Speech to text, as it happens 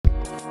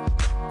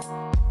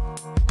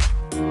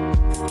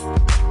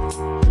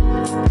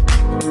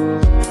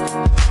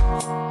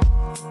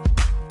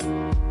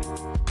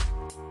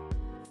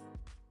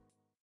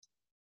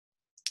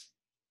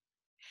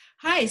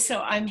Hi,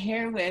 so I'm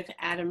here with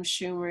Adam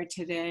Schomer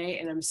today,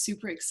 and I'm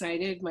super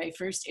excited. My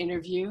first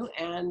interview,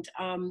 and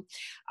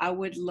I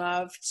would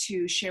love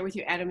to share with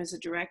you. Adam is a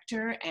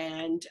director,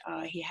 and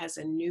he has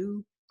a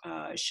new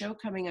show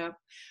coming up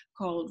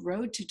called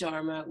Road to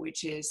Dharma,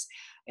 which is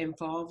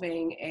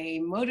involving a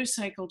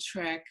motorcycle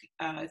trek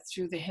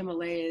through the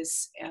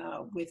Himalayas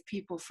with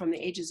people from the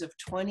ages of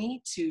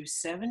 20 to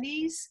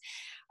 70s.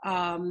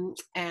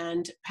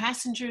 And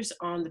passengers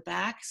on the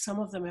back. Some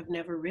of them have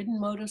never ridden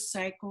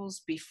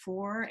motorcycles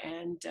before.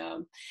 And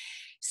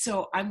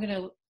so I'm going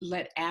to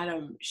let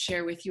Adam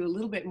share with you a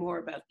little bit more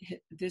about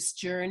this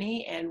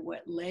journey and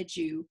what led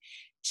you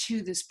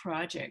to this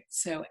project.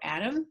 So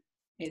Adam,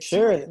 it's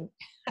Sure.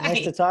 Nice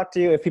Hi. to talk to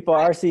you. If people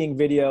are seeing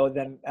video,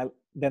 then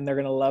they're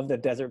going to love the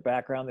desert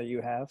background that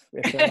you have.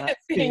 If they're not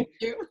seeing, Thank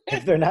you.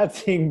 if they're not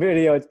seeing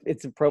video,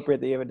 it's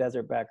appropriate that you have a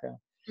desert background.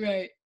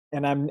 Right.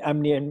 And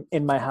I'm near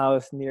in my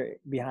house. Near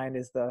behind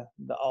is the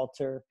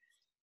altar.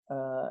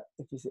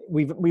 If you see,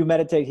 we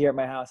meditate here at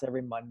my house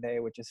every Monday,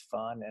 which is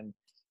fun, and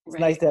it's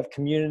nice to have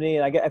community.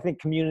 And I think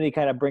community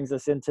kind of brings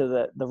us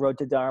into the road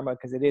to Dharma,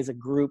 because it is a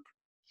group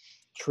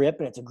trip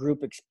and it's a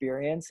group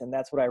experience, and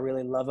that's what I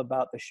really love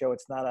about the show.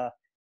 It's not a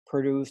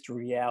produced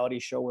reality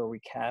show where we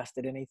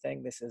casted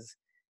anything. This is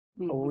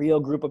a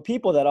real group of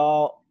people that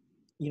all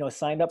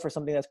signed up for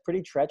something that's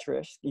pretty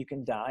treacherous. You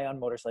can die on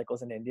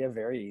motorcycles in India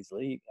very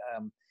easily.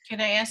 Can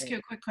I ask you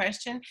a quick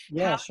question?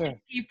 Yeah, How sure. did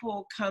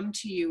people come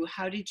to you?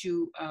 How did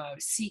you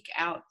seek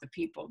out the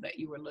people that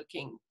you were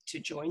looking to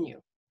join you?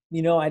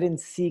 I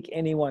didn't seek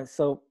anyone.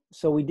 So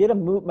we did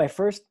my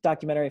first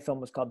documentary film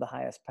was called The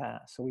Highest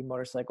Pass. So we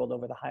motorcycled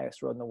over the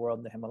highest road in the world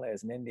in the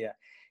Himalayas in India.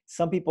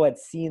 Some people had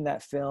seen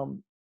that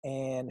film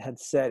and had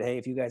said, hey,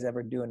 if you guys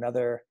ever do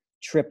another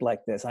trip like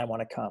this, I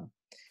want to come.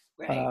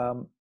 Right.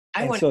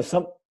 You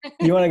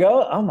want to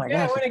go? Oh my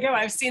Yeah, gosh. I want to go.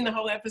 I've seen the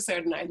whole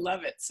episode and I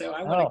love it. So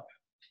I want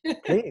to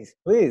go.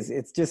 Please.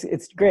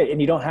 It's great.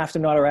 And you don't have to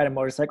know how to ride a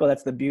motorcycle.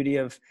 That's the beauty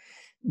of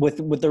with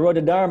the Road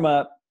to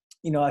Dharma.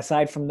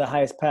 Aside from The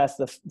Highest Pass,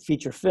 the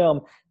feature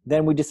film,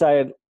 then we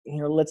decided,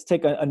 let's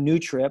take a new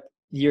trip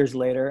years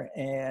later.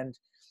 And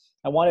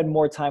I wanted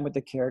more time with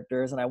the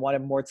characters, and I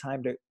wanted more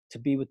time to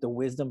be with the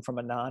wisdom from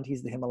Anand.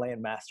 He's the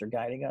Himalayan master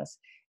guiding us,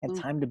 and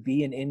time to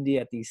be in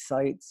India at these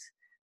sites.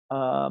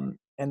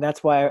 And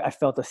that's why I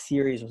felt a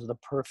series was the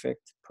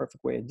perfect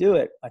way to do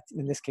it.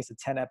 In this case, a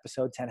 10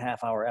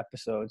 half-hour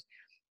episodes.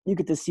 You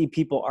get to see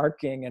people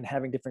arcing and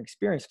having different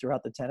experience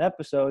throughout the 10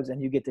 episodes,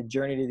 and you get to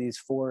journey to these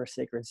 4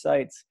 sacred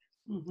sites.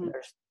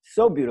 They're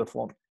so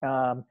beautiful.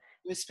 It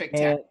was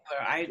spectacular.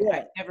 I've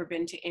never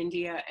been to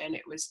India, and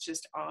it was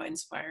just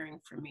awe-inspiring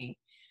for me.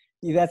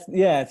 You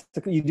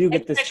do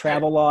get this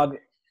travel log.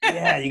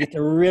 Yeah, you get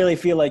to really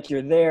feel like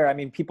you're there. I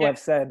mean, people have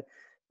said,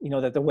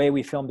 that the way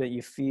we filmed it,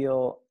 you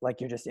feel like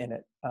you're just in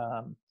it.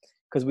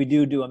 Because we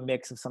do a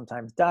mix of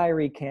sometimes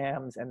diary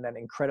cams and then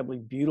incredibly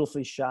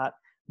beautifully shot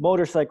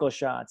motorcycle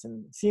shots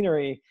and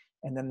scenery,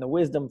 and then the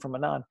wisdom from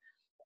Anand.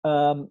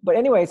 But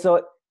anyway,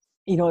 so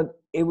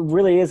it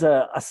really is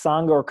a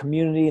sangha or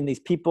community, and these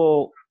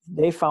people,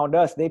 they found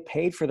us. They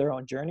paid for their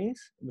own journeys,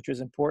 which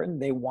was important.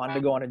 They wanted to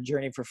go on a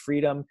journey for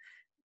freedom.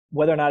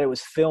 Whether or not it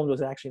was filmed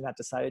was actually not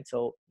decided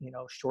till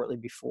shortly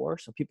before,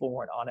 so people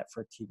weren't on it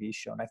for a TV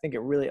show. And I think it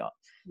really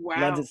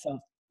lends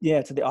itself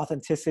to the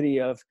authenticity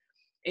of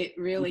it.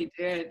 Really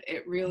did.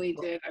 It really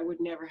did. I would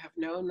never have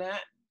known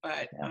that,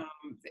 but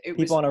it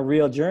people was on a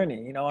real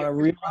journey, on a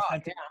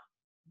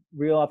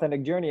real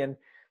authentic journey. And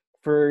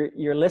for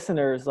your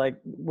listeners, like,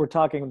 we're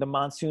talking, the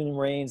monsoon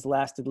rains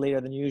lasted later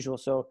than usual.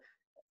 So,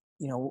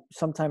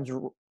 sometimes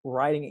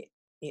riding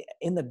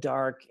in the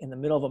dark in the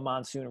middle of a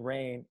monsoon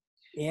rain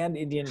and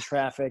Indian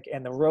traffic,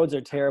 and the roads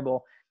are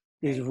terrible,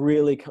 is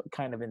really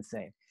kind of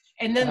insane.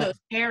 And then those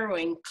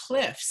harrowing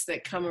cliffs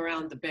that come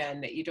around the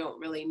bend that you don't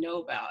really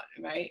know about,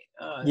 right?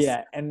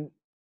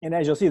 And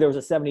as you'll see, there was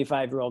a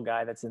 75-year-old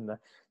guy that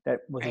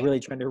was really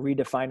trying to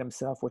redefine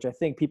himself, which I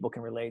think people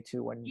can relate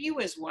to. When he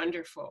was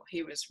wonderful.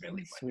 He was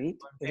really sweet.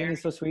 Isn't he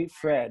so sweet,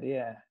 Fred?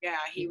 Yeah. Yeah,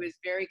 he was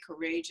very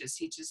courageous.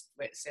 He just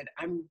said,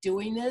 "I'm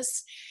doing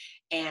this,"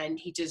 and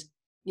he just,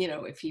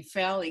 if he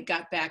fell, he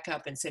got back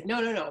up and said, "No,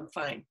 I'm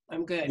fine.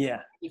 I'm good."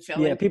 Yeah. He fell.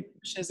 Yeah.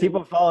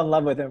 People fall in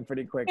love with him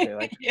pretty quickly.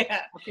 Like,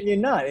 how can you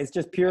not? It's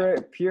just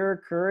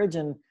pure courage,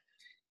 and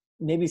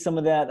maybe some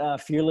of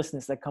that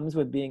fearlessness that comes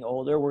with being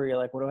older, where you're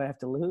like, what do I have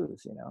to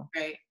lose?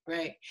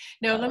 Right.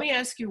 Now, let me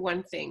ask you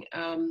one thing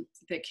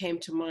that came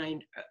to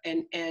mind,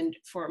 and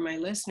for my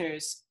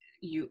listeners,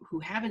 who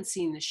haven't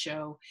seen the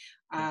show,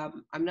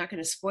 I'm not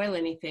going to spoil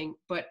anything,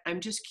 but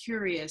I'm just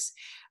curious,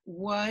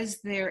 was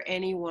there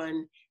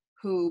anyone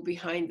who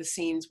behind the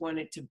scenes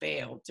wanted to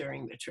bail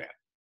during the trip?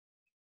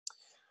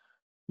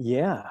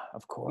 Yeah,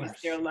 of course. Was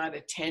there a lot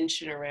of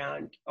tension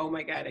around, oh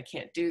my God, I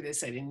can't do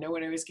this, I didn't know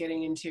what I was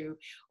getting into?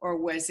 Or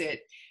was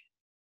it,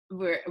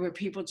 were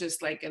people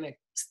just like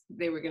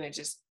they were gonna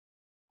just,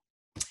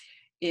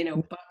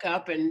 buck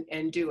up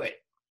and do it?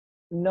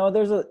 No,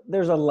 there's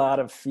a lot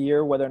of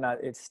fear, whether or not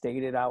it's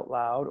stated out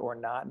loud or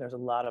not. There's a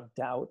lot of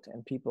doubt,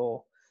 and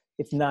people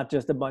it's not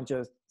just a bunch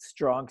of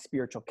strong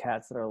spiritual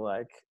cats that are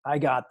like, I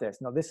got this.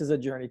 No, this is a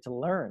journey to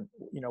learn,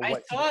 I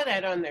what. saw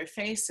that on their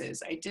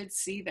faces. I did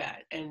see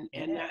that, and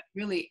Yeah. that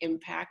really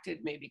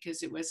impacted me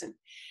because it wasn't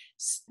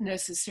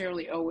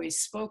necessarily always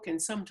spoken.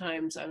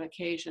 Sometimes, on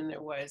occasion,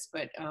 there was,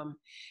 but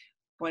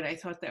I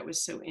thought that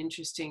was so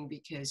interesting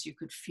because you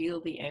could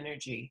feel the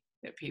energy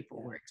that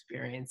people were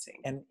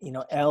experiencing. And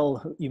Elle,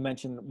 who you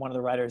mentioned, one of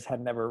the writers,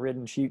 had never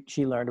ridden.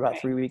 She learned about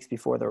Right. 3 weeks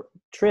before the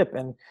trip,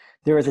 and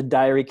there was a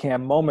diary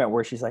cam moment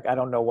where she's like, I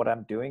don't know what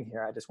I'm doing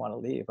here. I just want to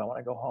leave. I want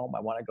to go home. I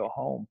want to go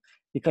home,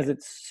 because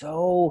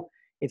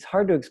it's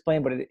hard to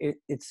explain, but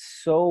it's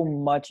so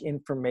much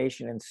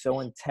information and so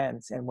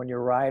intense. And when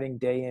you're riding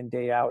day in,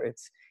 day out,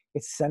 it's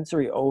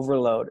sensory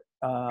overload.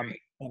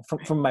 And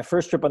from my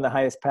first trip on the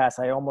highest pass,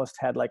 I almost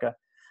had like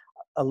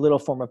a little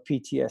form of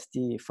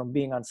PTSD from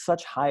being on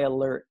such high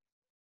alert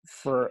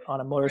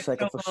on a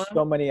motorcycle for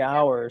so many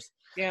hours.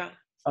 Yeah.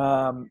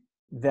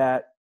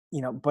 That,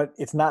 but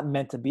it's not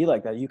meant to be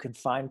like that. You can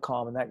find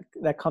calm, and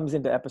that comes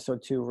into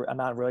episode 2.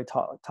 Anand really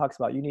talks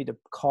about, you need to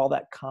call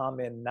that calm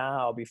in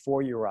now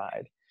before you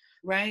ride.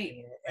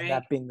 Right. And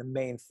that being the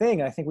main thing.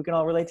 And I think we can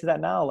all relate to that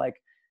now. Like,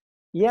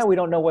 yeah, we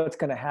don't know what's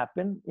going to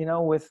happen,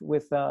 with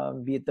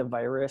be it the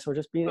virus or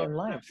just be it in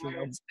life,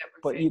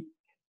 but you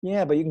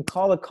can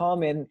call the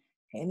calm in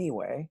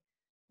anyway.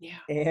 Yeah.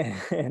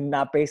 And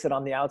not base it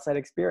on the outside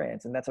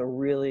experience. And it's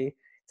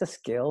a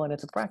skill, and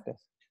it's a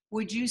practice.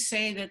 Would you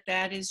say that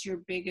that is your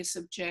biggest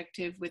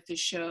objective with the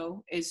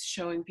show, is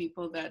showing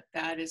people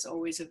that is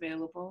always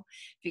available?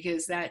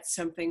 Because that's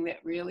something that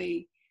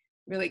really,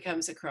 really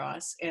comes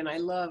across. And I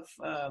love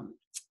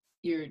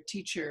your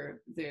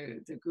teacher,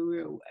 the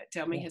guru.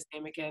 Tell me his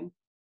name again.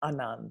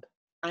 Anand.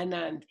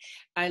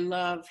 I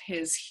love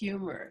his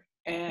humor.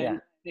 And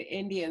the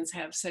Indians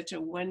have such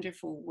a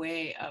wonderful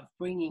way of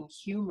bringing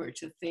humor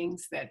to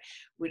things that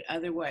would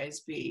otherwise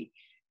be,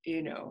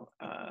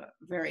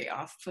 very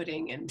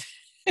off-putting and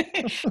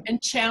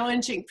and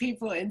challenging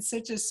people in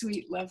such a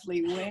sweet,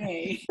 lovely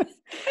way.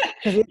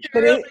 You're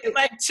really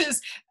like,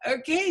 just,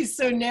 okay,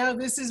 so now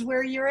this is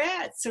where you're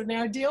at. So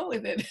now deal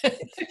with it.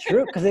 It's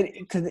true,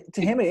 because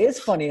to him it is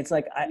funny. It's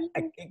like I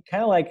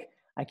kind of like,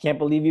 I can't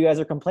believe you guys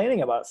are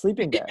complaining about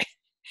sleeping bags.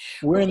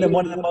 We're in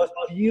one of the most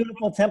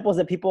beautiful temples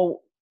that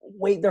people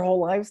wait their whole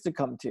lives to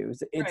come to.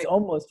 It's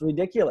almost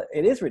ridiculous.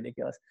 It is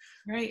ridiculous.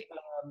 Right.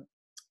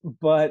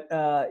 But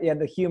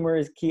the humor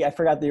is key. I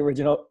forgot the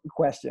original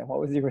question. What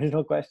was the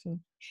original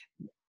question?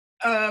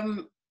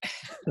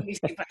 Let me see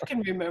if I can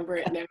remember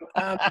it now.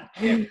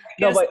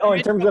 No, but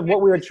in terms of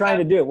what we were trying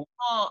to do,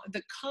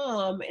 the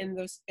calm in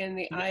the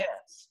eye of the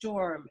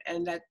storm,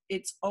 and that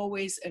it's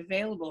always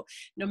available,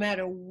 no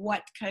matter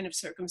what kind of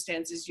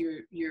circumstances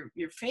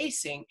you're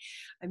facing.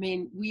 I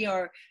mean, we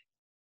are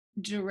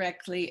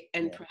directly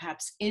and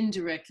perhaps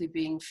indirectly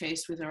being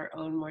faced with our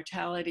own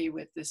mortality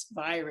with this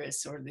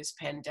virus or this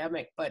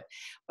pandemic, but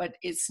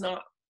it's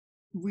not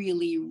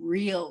really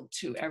real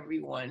to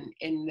everyone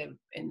in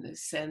the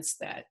sense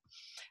that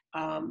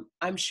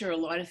I'm sure a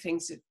lot of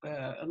things,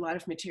 a lot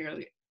of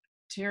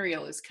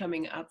material is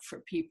coming up for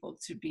people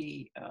to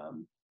be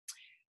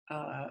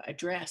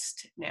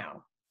addressed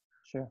now.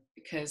 Sure.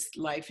 Because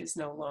life is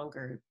no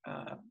longer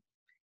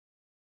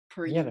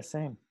per year. The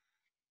same.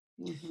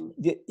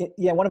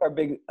 Mm-hmm. One of our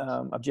big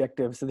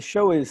objectives. So the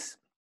show is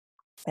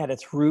at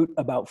its root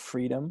about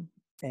freedom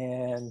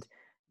and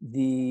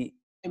the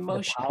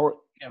emotional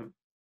freedom.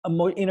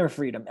 Inner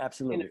freedom,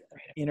 absolutely.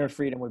 Inner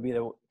freedom would be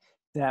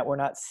that we're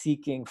not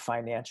seeking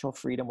financial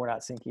freedom. We're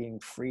not seeking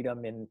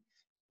freedom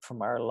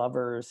from our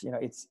lovers.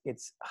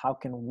 It's how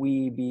can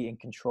we be in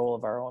control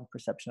of our own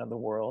perception of the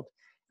world?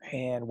 Right.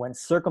 And when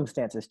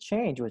circumstances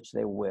change, which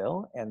they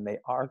will, and they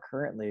are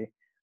currently,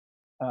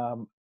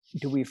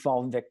 do we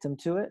fall victim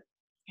to it?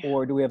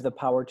 Or do we have the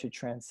power to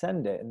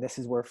transcend it? And this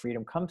is where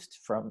freedom comes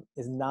from,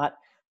 is not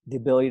the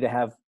ability to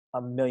have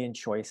a million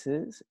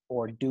choices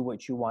or do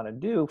what you want to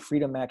do.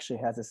 Freedom actually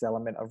has this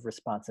element of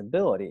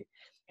responsibility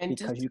and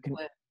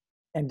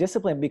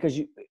discipline, because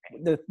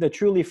the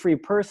truly free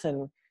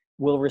person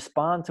will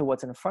respond to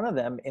what's in front of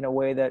them in a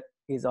way that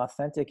is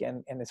authentic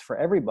and is for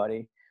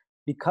everybody,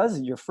 because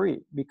you're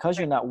free, because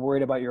you're not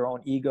worried about your own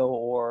ego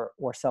or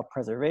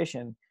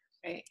self-preservation.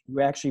 Right.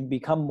 You actually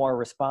become more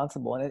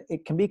responsible. And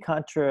it can be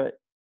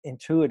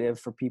counterintuitive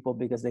for people,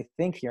 because they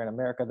think here in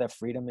America that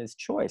freedom is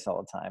choice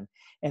all the time.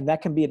 And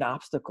that can be an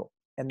obstacle.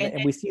 And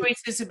we see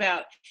choice is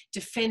about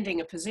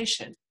defending a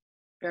position,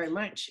 very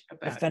much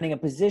about defending a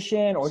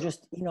position, or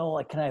just,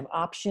 like, can I have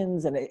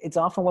options? And it's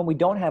often when we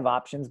don't have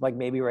options, like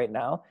maybe right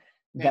now,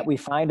 that we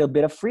find a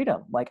bit of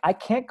freedom. Like, I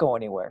can't go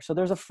anywhere. So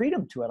there's a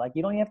freedom to it. Like,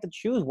 you don't have to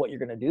choose what you're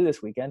going to do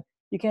this weekend.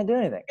 You can't do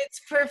anything. It's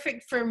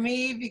perfect for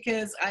me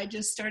because I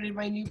just started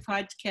my new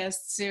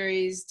podcast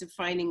series,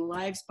 Defining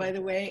Lives, by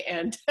the way.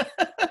 And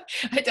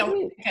I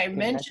don't think I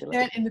mentioned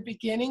that in the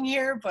beginning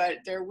here, but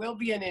there will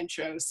be an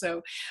intro.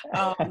 So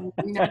not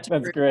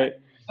that's great.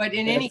 But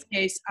in any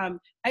case,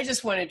 I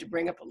just wanted to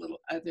bring up a little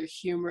other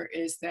humor,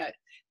 is that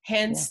Yeah.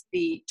 hence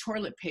the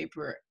toilet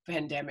paper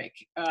pandemic,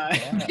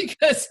 Yeah.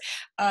 because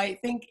I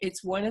think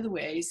it's one of the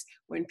ways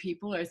when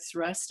people are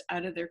thrust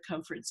out of their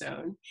comfort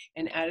zone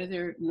and out of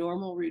their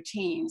normal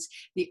routines,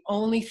 the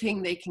only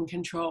thing they can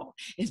control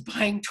is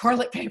buying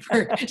toilet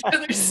paper. So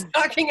they're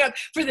stocking up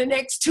for the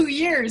next 2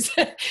 years.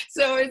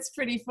 So it's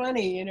pretty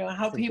funny, you know,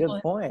 how It's a good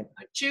people point.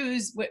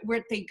 choose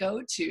where they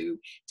go to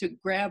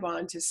grab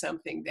onto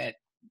something that,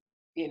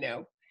 you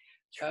know,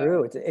 uh,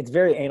 True. It's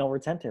very anal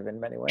retentive in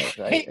many ways,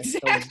 right? And so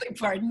exactly,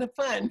 pardon the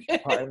fun.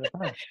 pardon the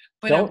pun.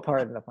 But Don't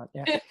pardon the pun.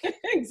 Yeah.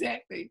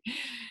 exactly,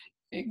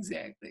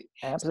 exactly.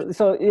 So, Absolutely.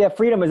 So yeah,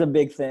 freedom is a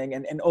big thing,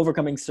 and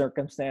overcoming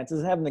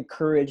circumstances, having the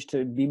courage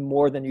to be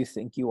more than you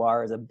think you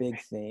are is a big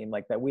theme.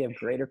 Like that, we have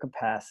greater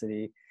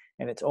capacity,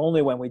 and it's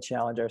only when we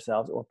challenge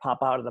ourselves or pop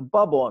out of the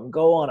bubble and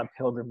go on a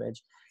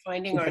pilgrimage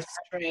finding our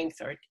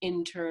strength, our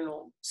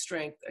internal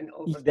strength, and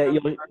that overcoming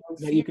you our own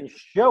that you fear. can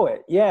show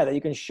it. Yeah, that you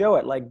can show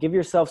it. Like give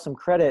yourself some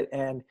credit,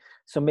 and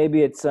so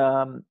maybe it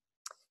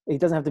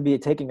doesn't have to be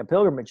taking a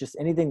pilgrimage, just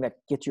anything that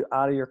gets you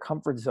out of your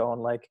comfort zone.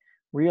 Like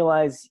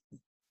realize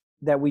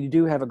that we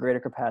do have a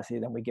greater capacity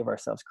than we give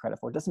ourselves credit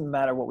for. It doesn't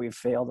matter what we've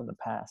failed in the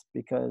past,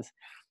 because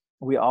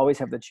we always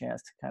have the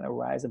chance to kind of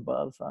rise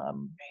above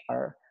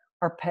our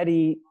our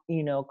petty,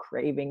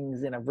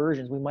 cravings and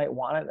aversions. We might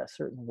want it a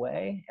certain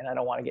way, and I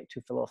don't want to get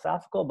too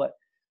philosophical, but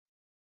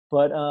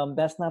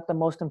that's not the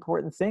most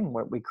important thing.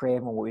 What we crave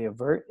and what we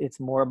avert. It's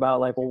more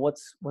about like, well,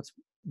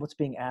 what's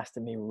being asked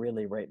of me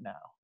really right now.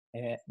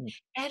 And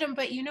Adam,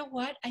 but you know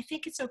what? I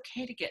think it's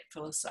okay to get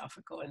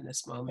philosophical in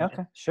this moment,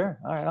 okay, sure,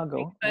 all right, I'll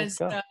go. Let's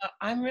because go.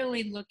 I'm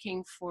really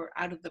looking for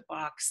out of the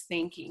box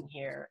thinking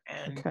here,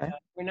 and Okay.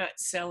 we're not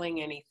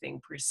selling anything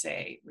per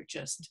se. We're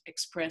just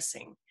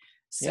expressing.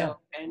 Yeah. So,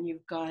 and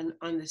you've gone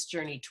on this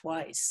journey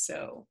twice,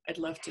 so I'd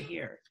love to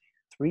hear.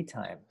 3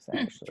 times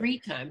actually. 3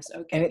 times,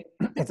 And okay.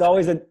 it's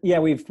always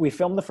we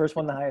filmed the first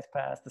one, The Highest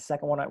Pass. The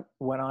second one I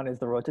went on is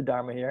The Road to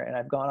Dharma here, and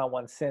I've gone on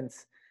one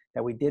since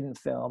that we didn't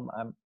film.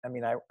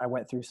 I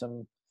went through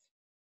some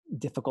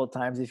difficult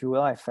times, if you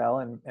will. I fell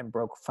and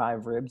broke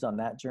 5 ribs on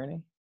that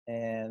journey.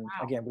 And Wow.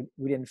 again,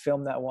 we didn't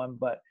film that one,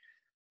 but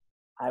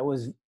I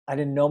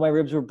didn't know my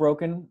ribs were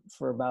broken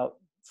for about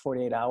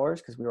 48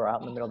 hours because we were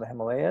out in the middle of the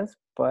Himalayas.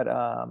 But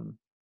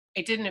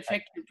It didn't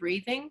affect your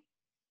breathing?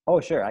 oh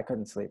sure, I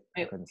couldn't sleep.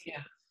 I couldn't sleep.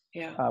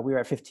 Yeah, yeah. We were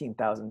at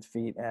 15,000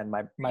 feet, and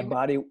my You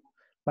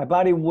were-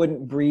 body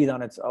wouldn't breathe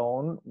on its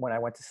own when I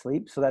went to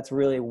sleep. So that's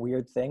really a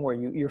weird thing where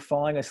you're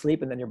falling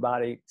asleep and then your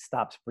body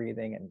stops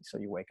breathing, and so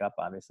you wake up,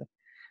 obviously.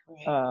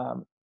 right.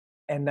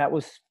 And that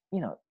was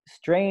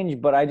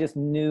strange, but I just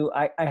knew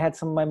I had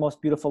some of my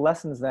most beautiful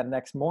lessons that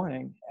next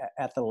morning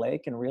at the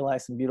lake, and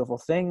realized some beautiful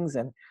things.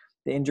 And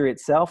the injury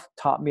itself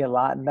taught me a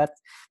lot, and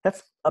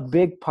that's a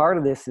big part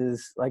of this.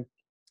 Is like,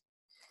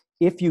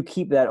 if you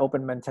keep that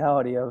open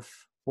mentality of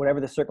whatever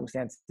the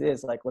circumstance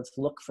is, like, let's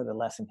look for the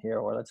lesson here,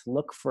 or let's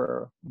look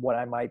for what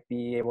I might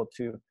be able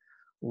to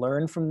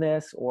learn from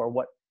this, or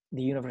what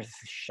the universe is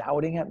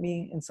shouting at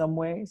me in some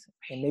ways.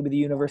 And maybe the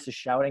universe is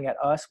shouting at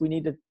us. We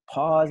need to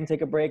pause and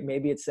take a break.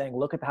 Maybe it's saying,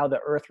 look at how the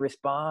earth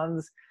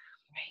responds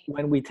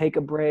when we take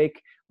a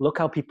break. Look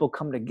how people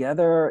come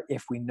together.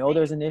 If we know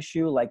there's an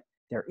issue, like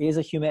there is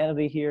a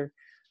humanity here.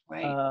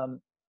 Right.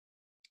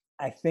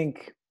 I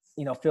think,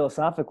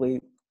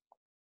 philosophically,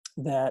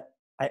 that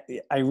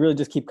I really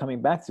just keep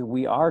coming back to,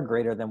 we are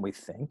greater than we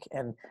think.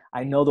 And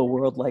I know the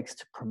world likes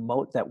to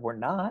promote that we're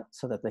not,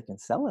 so that they can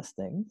sell us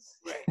things.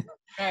 Right.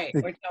 Right.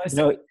 Or tell us You that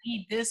know, we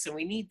need this and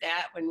we need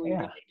that when we yeah,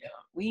 really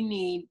don't. We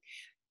need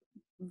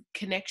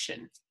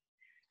connection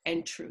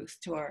and truth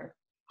to our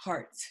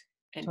hearts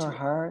and to our to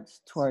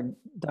hearts, to our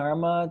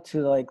dharma,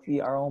 to like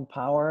our own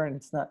power. And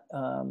it's not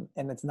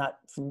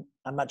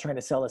I'm not trying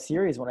to sell a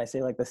series when I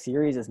say, like, the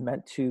series is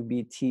meant to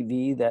be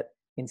TV that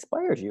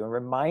inspires you and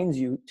reminds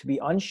you to be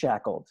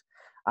unshackled.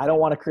 I don't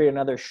want to create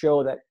another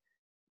show that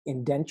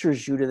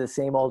indentures you to the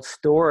same old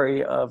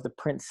story of the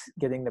prince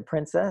getting the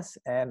princess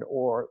and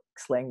or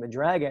slaying the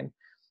dragon.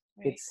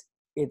 right.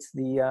 It's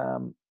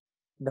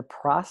the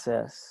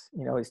process,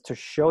 is to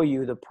show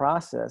you the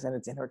process, and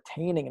it's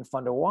entertaining and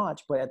fun to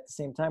watch. But at the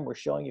same time, we're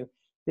showing you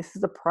this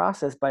is the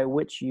process by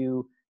which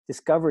you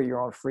discover your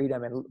own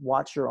freedom and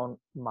watch your own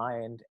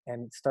mind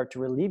and start to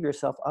relieve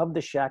yourself of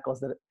the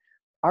shackles that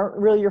aren't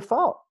really your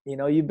fault.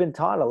 You've been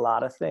taught a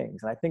lot of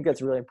things, and I think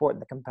that's really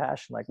important. The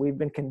compassion, like, we've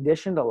been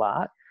conditioned a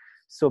lot,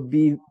 so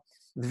be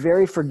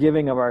very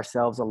forgiving of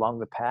ourselves along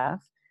the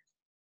path,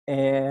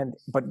 and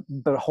but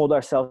hold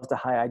ourselves to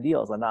high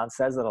ideals. Anand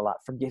says it a lot: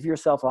 forgive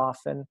yourself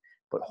often,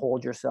 but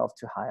hold yourself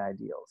to high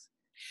ideals.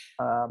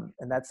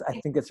 And I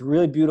think it's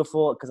really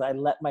beautiful, because I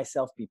let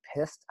myself be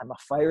pissed. I'm a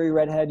fiery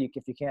redhead.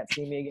 If you can't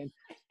see me again,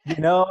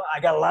 I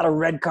got a lot of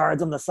red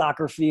cards on the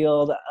soccer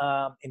field,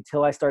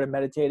 until I started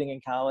meditating in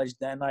college.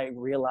 Then I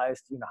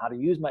realized, how to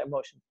use my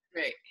emotions.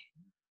 Right.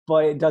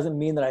 But it doesn't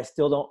mean that I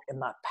still am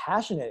not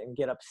passionate and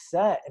get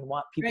upset and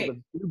want people Right.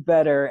 to do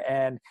better,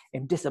 and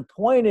am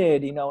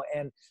disappointed,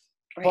 and,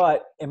 Right.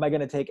 but am I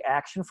going to take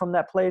action from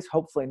that place?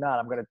 Hopefully not.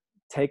 I'm going to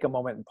take a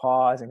moment and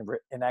pause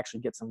and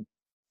actually get some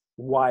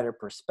wider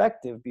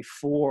perspective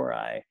before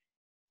I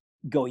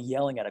go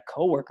yelling at a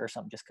coworker or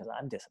something just because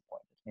I'm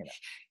disappointed, you know.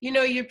 You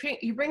know,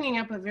 you're bringing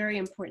up a very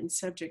important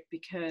subject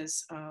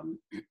because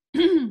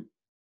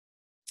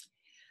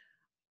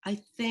I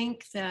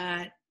think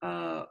that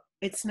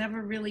it's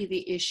never really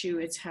the issue,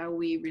 it's how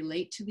we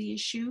relate to the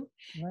issue.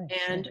 Right.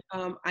 And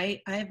I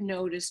have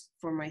noticed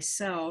for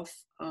myself,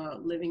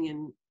 living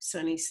in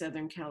sunny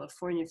Southern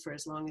California for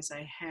as long as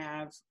I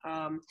have,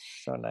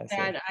 So nice.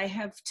 that I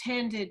have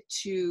tended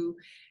to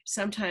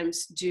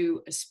sometimes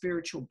do a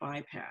spiritual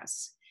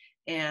bypass.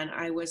 And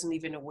I wasn't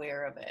even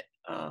aware of it,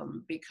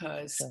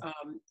 because Sure.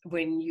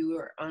 when you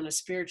are on a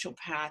spiritual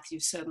path, you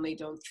suddenly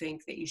don't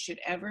think that you should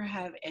ever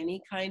have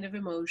any kind of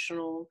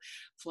emotional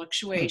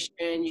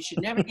fluctuation. You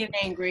should never get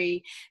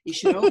angry. You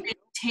should always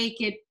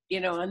take it, you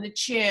know, on the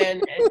chin,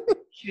 and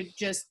you should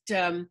just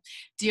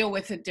deal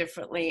with it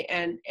differently.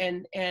 And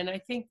I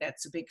think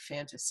that's a big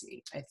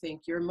fantasy. I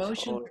think your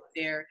emotions Totally. are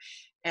there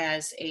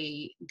as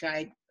a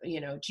guide,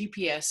 you know,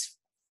 GPS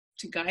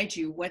to guide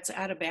you what's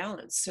out of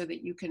balance so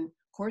that you can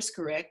course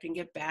correct and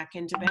get back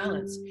into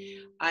balance,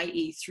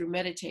 i.e. through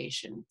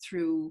meditation,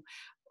 through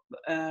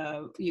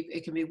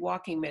it can be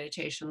walking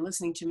meditation,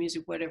 listening to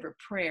music, whatever,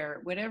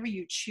 prayer, whatever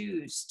you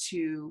choose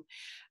to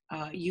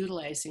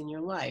utilize in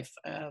your life.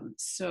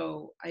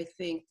 So I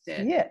think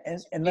that Yeah,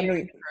 it's and let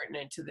very me,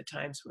 pertinent to the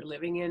times we're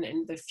living in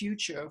and the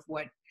future of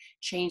what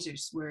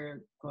changes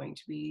we're going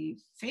to be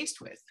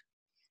faced with.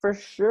 for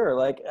sure,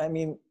 like, I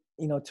mean,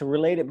 you know, to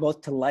relate it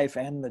both to life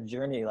and the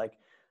journey, like,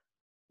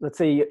 let's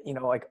say, you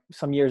know, like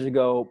some years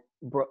ago,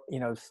 you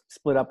know,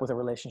 split up with a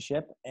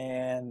relationship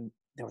and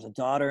there was a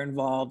daughter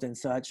involved and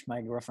such,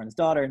 my girlfriend's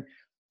daughter. And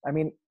I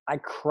mean, I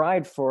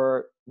cried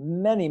for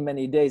many,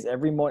 many days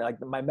every morning. Like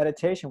my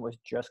meditation was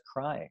just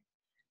crying.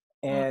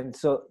 Mm, And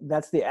so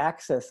that's the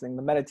access thing.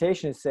 The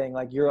meditation is saying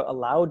like, you're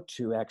allowed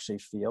to actually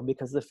feel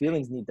because the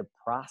feelings need to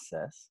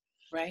process.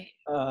 right,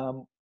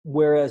 Um,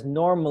 Whereas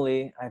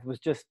normally, I was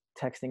just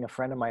texting a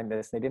friend of mine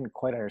this, they didn't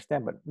quite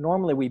understand, but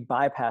normally we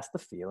bypass the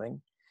feeling,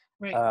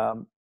 right,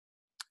 um,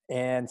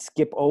 and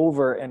skip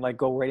over and like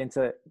go right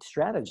into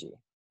strategy.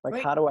 Like,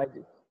 right, how do I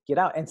get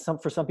out? And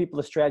for some people,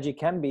 the strategy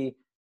can be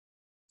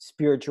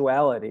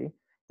spirituality.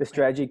 The right,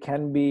 strategy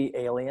can be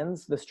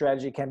aliens. The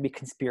strategy can be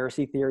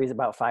conspiracy theories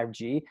about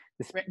 5G.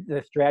 right,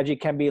 The strategy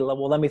can be,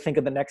 well, let me think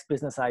of the next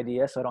business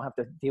idea so I don't have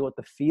to deal with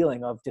the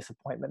feeling of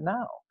disappointment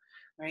now.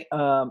 right.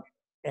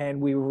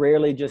 And we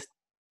rarely just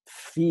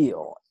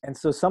feel. And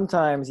so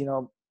sometimes, you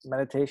know,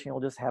 meditation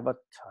will just have a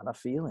ton of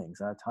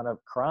feelings and a ton of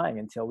crying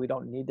until we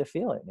don't need to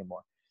feel it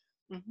anymore.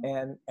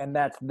 Mhm. And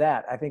that's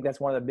that. I think that's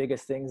one of the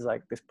biggest things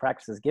like this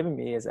practice has given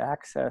me is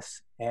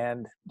access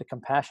and the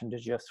compassion to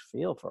just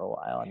feel for a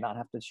while and not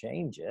have to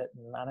change it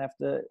and not have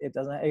to, it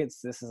doesn't,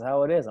 this is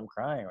how it is. I'm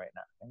crying right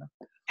now, you know?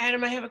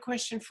 Adam, I have a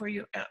question for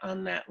you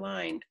on that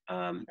line.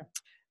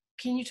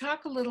 Can you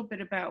talk a little bit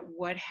about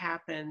what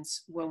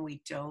happens when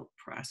we don't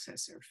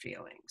process our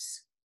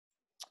feelings?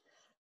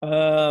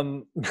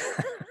 Um,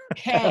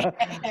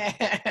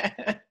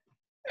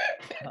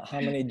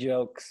 how many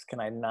jokes can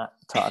I not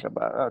talk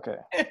about? Okay.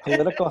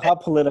 Political, how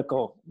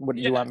political would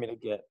you Yeah, want me to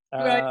get?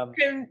 right.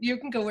 You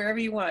can go wherever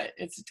you want.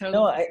 It's a No,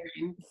 total I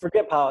free.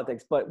 forget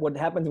politics, but what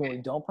happens when we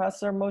don't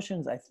process our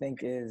emotions, I think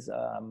is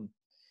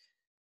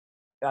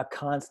a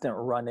constant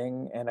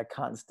running and a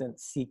constant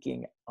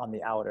seeking on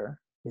the outer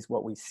is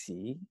what we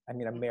see. I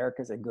mean,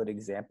 America's a good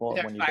example With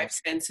of our when you five don't,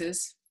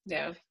 senses.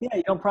 Yeah. yeah,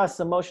 you don't process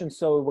emotions.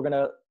 So we're going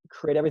to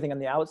create everything on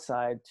the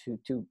outside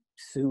to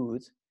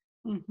soothe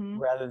Hmm.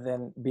 rather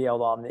than be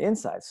able on the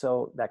inside.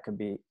 So that could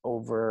be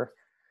over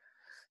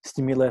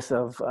stimulus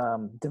of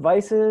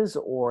devices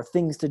or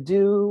things to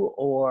do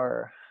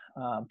or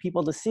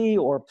people to see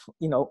or,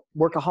 you know,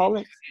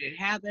 workaholics.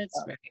 Habits,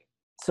 right?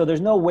 So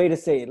there's no way to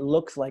say it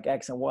looks like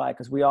X and Y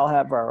because we all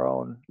have our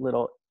own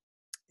little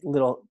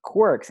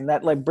quirks. And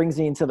that like brings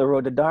me into the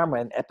road to Dharma.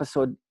 In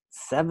episode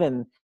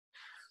 7,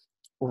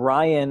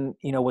 Ryan,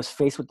 you know, was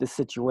faced with this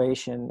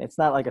situation. It's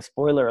not like a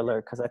spoiler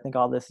alert because I think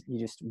all this you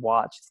just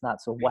watch. It's not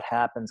so what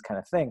happens kind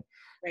of thing.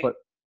 Right. But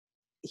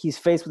he's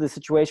faced with a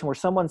situation where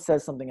someone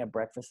says something at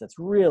breakfast that's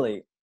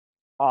really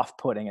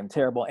off-putting and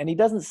terrible, and he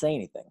doesn't say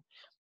anything.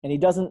 And he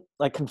doesn't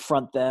like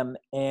confront them.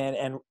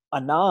 And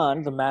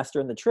Anand, the master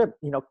in the trip,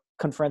 you know,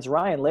 confronts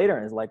Ryan later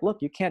and is like, look,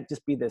 you can't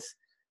just be this,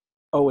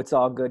 oh, it's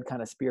all good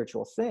kind of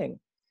spiritual thing.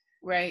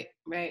 Right.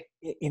 Right.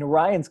 In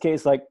Ryan's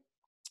case, like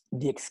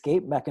the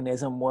escape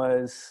mechanism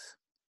was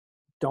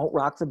don't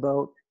rock the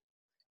boat.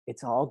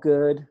 It's all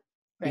good.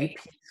 Be Right.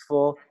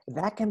 peaceful.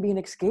 That can be an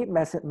escape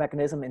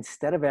mechanism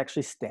instead of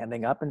actually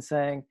standing up and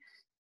saying,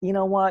 you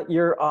know what,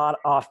 you're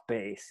off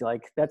base.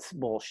 Like that's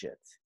bullshit.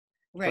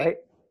 Right. Right.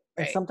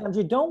 And Right. sometimes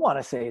you don't want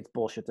to say it's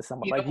bullshit to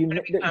someone. You Like don't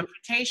want to be you,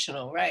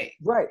 confrontational, right?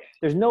 right.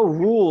 There's no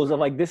rules of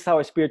like, this is how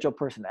a spiritual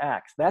person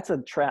acts. That's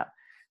a trap.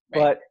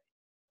 Right. But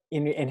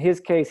in his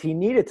case, he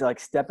needed to like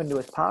step into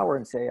his power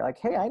and say like,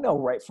 hey, I know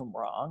right from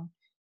wrong.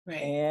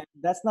 Right. And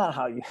that's not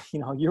how you, you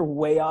know, you're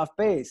way off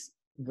base,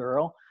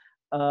 girl.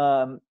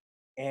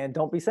 And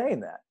don't be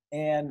saying that.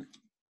 And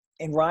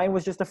Ryan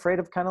was just afraid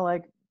of kind of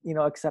like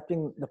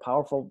accepting the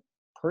powerful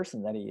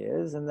person that he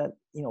is, and that,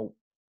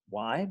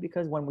 why?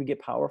 Because when we get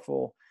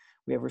powerful,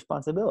 we have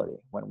responsibility.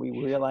 When we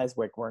realize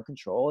like we're in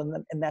control,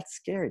 and that's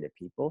scary to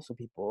people, so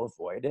people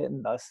avoid it,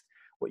 and thus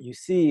what you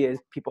see is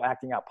people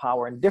acting out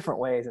power in different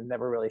ways and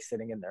never really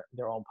sitting in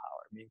their own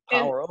power. I mean,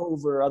 And power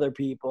over other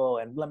people,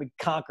 and let me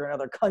conquer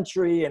another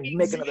country and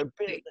make another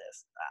exactly,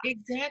 business.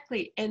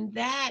 exactly. And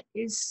that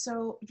was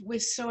so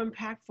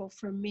impactful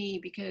for me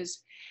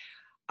because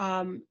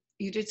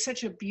you did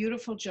such a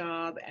beautiful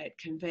job at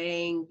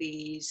conveying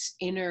these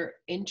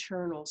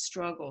internal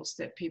struggles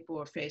that people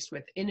are faced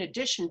with, in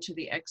addition to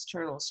the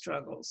external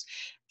struggles,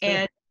 Sure.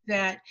 and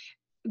that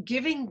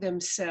giving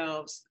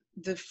themselves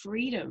the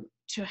freedom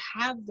to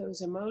have those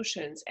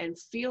emotions and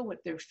feel what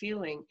they're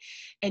feeling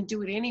and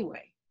do it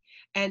anyway.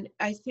 And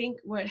I think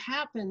what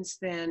happens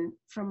then,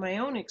 from my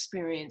own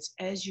experience,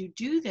 as you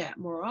do that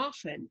more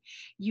often,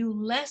 you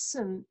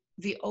lessen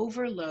the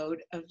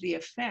overload of the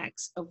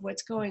effects of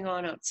what's going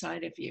on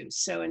outside of you.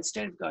 So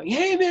instead of going,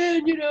 hey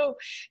man,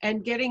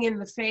 and getting in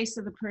the face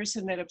of the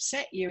person that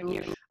upset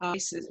you,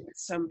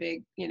 some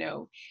big,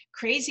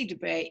 crazy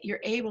debate, you're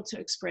able to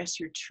express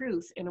your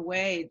truth in a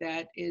way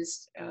that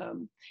is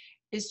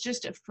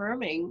just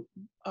affirming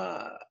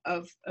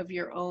of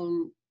your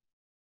own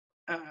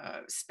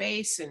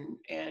space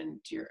and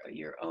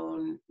your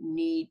own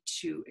need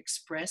to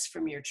express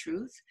from your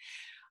truth,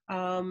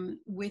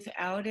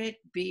 without it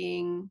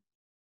being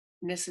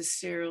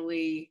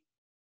necessarily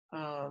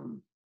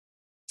um,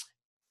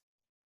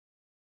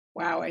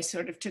 wow, I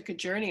sort of took a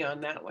journey on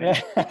that one.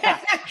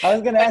 I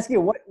was going to ask you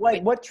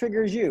what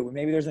triggers you.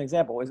 Maybe there's an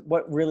example.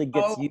 What really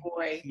gets Oh you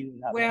boy. heated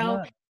up? Come Well,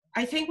 on.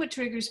 I think what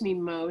triggers me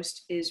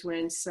most is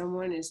when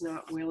someone is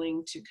not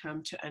willing to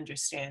come to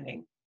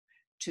understanding,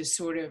 to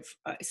sort of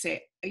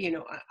say,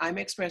 I'm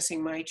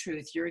expressing my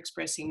truth, you're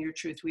expressing your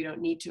truth. We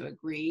don't need to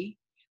agree.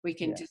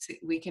 Yeah.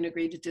 We can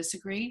agree to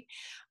disagree,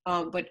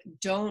 but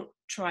don't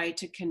try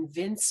to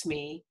convince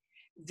me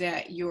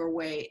that your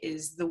way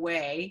is the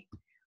way,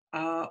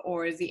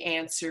 or the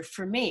answer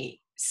for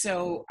me.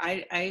 So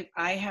I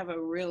have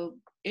a real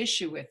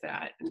issue with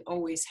that, and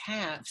always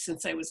have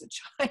since I was a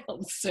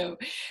child. So,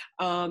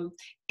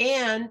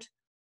 and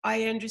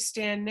I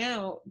understand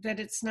now that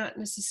it's not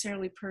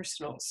necessarily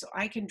personal, so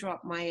I can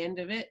drop my end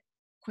of it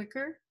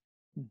quicker.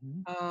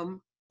 Mm-hmm.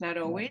 Not Right.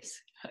 always.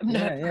 I'm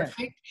not Yeah.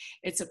 perfect.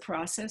 It's a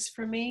process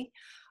for me.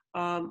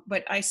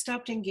 But I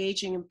stopped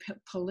engaging in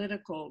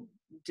political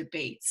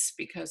debates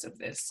because of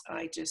this.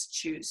 I just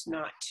choose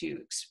not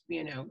to,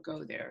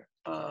 go there,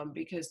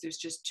 because there's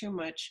just too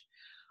much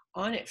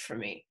on it for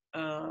me.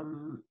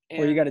 Well,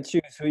 And you got to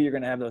choose who you're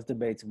going to have those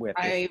debates with.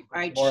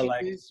 It's more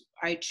like,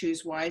 I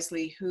choose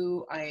wisely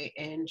who I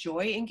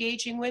enjoy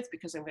engaging with,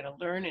 because I'm going to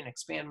learn and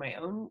expand my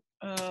own,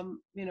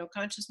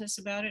 consciousness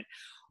about it,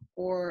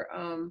 or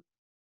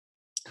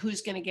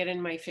who's going to get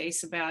in my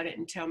face about it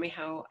and tell me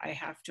how I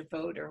have to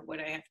vote or what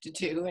I have to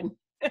do, and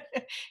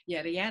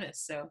yada yada.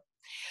 So,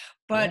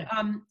 but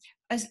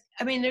yeah,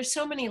 there's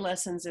so many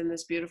lessons in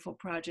this beautiful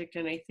project,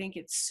 and I think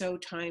it's so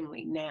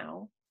timely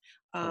now.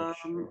 for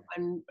sure.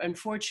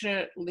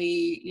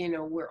 Unfortunately,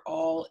 we're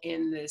all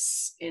in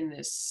this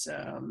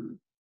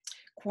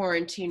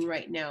quarantine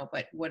right now,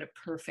 but what a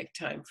perfect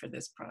time for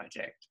this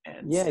project.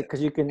 And Yeah, so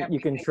because you can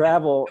everything has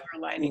travel, a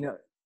silver lining.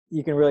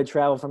 you can really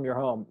travel from your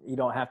home. You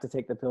don't have to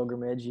take the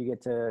pilgrimage. You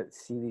get to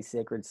see these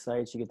sacred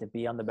sites. You get to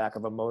be on the back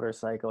of a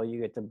motorcycle. You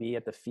get to be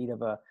at the feet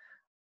of a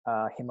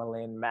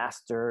Himalayan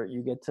master.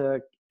 You get to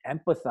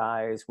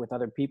empathize with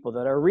other people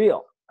that are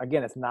real.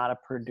 Again, it's not a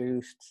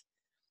produced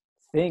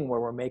thing where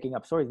we're making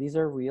up stories. These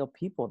are real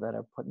people that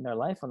are putting their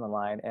life on the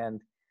line,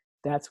 and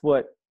that's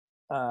what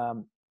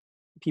um,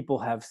 people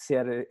have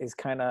said is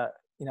kind of,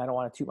 I don't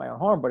want to toot my own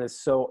horn, but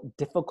it's so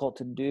difficult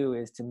to do,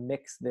 is to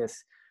mix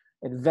this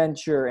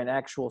adventure and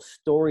actual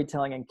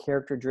storytelling and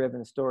character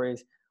driven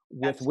stories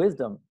with Absolutely.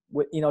 wisdom,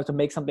 to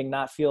make something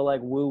not feel like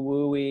woo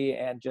wooey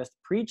and just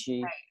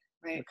preachy,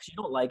 Right. because you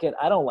don't like it.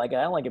 I don't like it.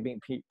 I don't like it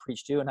being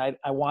preached to. And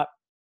I want,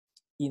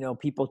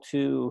 people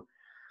to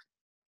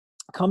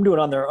come to it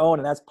on their own.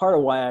 And that's part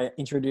of why I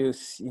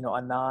introduce,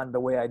 Anand the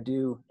way I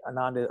do.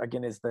 Anand,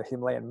 again, is the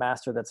Himalayan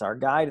master that's our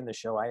guide in the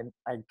show. I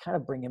kind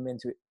of bring him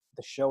into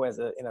the show in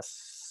a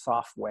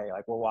soft way.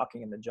 Like, we're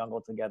walking in the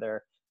jungle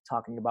together,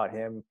 talking about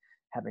him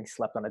having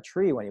slept on a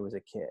tree when he was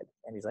a kid.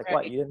 And he's like,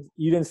 what, Right.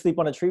 you didn't sleep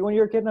on a tree when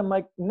you were a kid? And I'm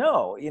like,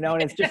 no,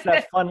 and it's just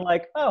that fun,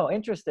 like, oh,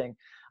 interesting.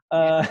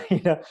 Yeah.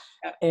 Yeah.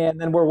 And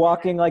then we're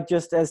walking, like,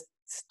 just as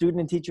student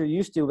and teacher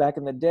used to back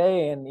in the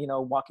day, and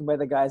walking by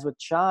the guys with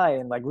chai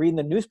and like reading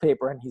the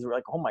newspaper, and he's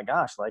like, oh my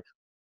gosh, like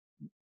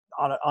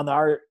on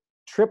our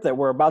trip that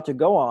we're about to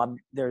go on,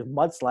 there's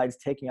mudslides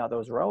taking out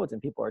those roads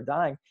and people are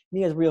dying, and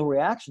he has real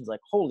reactions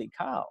like, holy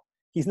cow,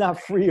 he's not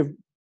free of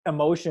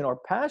emotion or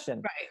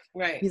passion.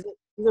 Right. Right. He's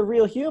a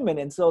real human.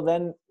 And so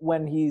then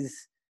when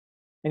he's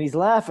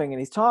laughing and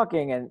he's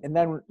talking, and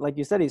then, like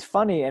you said, he's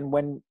funny, and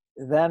when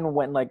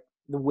like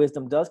the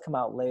wisdom does come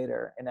out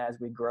later, and as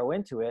we grow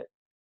into it,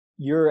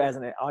 you're, as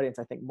an audience,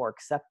 I think, more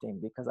accepting,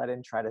 because I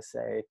didn't try to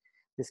say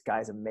this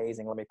guy's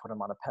amazing. Let me put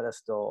him on a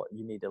pedestal.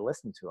 You need to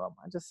listen to him.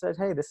 I just said,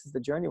 hey, this is the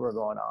journey we're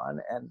going on.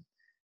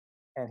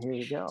 And here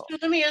you go. So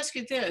let me ask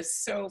you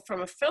this. So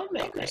from a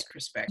filmmaker's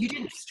perspective, you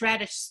didn't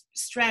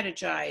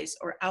strategize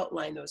or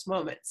outline those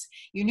moments.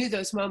 You knew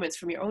those moments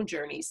from your own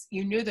journeys.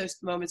 You knew those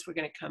moments were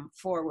going to come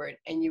forward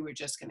and you were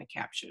just going to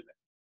capture them.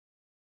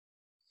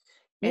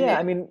 And Yeah, then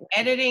I mean,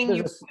 editing,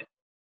 there's a,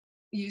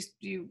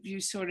 you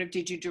sort of,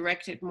 did you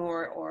direct it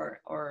more or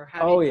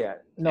how did oh you yeah,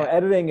 do no, that?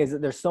 editing is,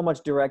 there's so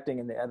much directing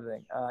in the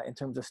editing in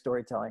terms of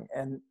storytelling.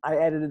 And I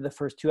edited the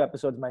first 2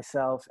 episodes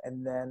myself,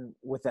 and then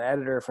with an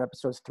editor for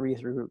episodes 3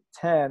 through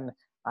 10,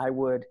 I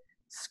would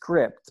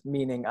script,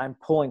 meaning I'm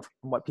pulling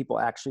from what people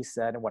actually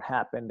said and what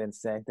happened, and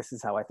saying this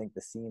is how I think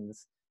the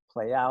scenes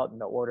play out, in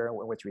the order in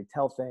which we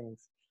tell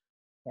things,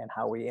 and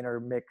how we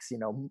intermix,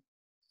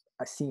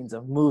 scenes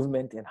of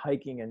movement and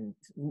hiking and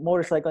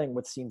motorcycling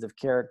with scenes of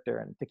character,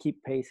 and to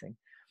keep pacing.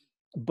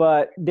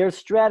 But there's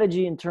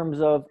strategy in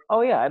terms of,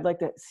 oh yeah, I'd like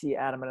to see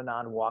Adam and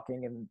Anand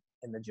walking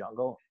in the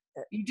jungle.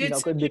 You did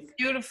such Could a be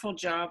beautiful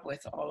job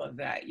with all of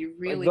that. You like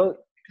really,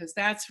 because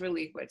that's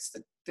really what's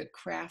the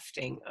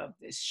crafting of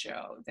this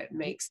show that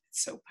makes it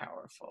so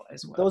powerful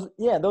as well.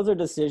 those are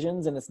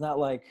decisions, and it's not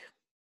like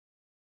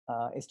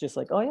it's just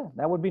like, oh yeah,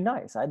 that would be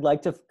nice. I'd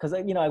like to, because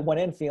I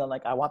went in feeling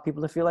like I want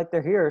people to feel like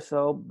they're here,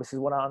 so this is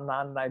what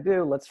Anand and I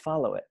do. Let's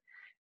follow it.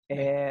 Right.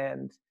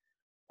 And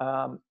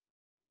um,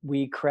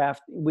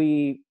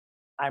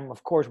 I'm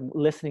of course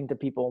listening to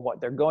people and what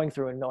they're going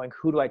through, and knowing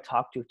who do I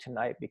talk to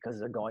tonight because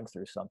they're going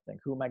through something.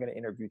 Who am I going to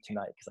interview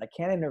tonight? Because I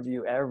can't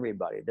interview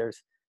everybody.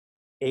 There's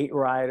 8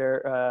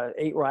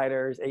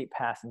 riders, 8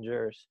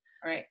 passengers.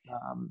 Right.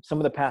 Some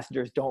of the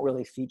passengers don't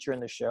really feature in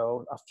the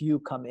show. A few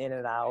come in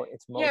and out.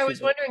 It's mostly, Yeah, I was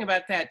wondering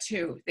about that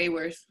too. They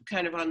were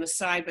kind of on the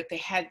side, but they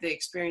had the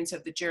experience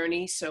of the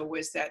journey. So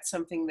was that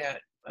something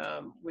that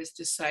was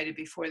decided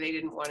before? They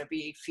didn't want to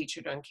be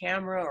featured on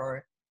camera,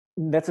 or?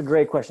 That's a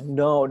great question.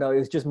 No,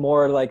 it's just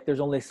more like there's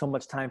only so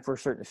much time for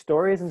certain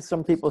stories, and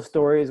some people's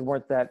stories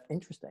weren't that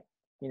interesting.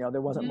 There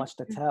wasn't much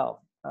to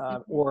tell,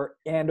 or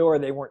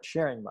they weren't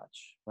sharing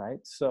much, right?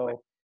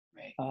 So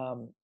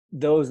Right.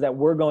 Those that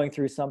were going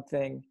through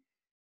something,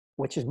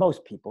 which is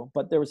most people,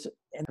 but there was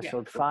in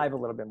episode 5 a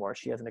little bit more.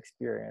 She has an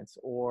experience.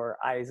 Or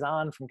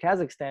Aizan from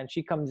Kazakhstan,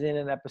 she comes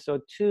in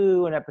episode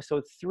 2 and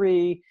episode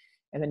 3,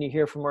 and then you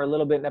hear from her a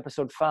little bit in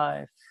episode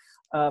 5.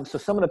 So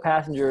some of the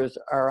passengers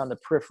are on the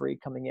periphery,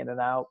 coming in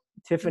and out.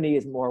 Tiffany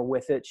is more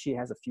with it. She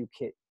has a few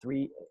kids,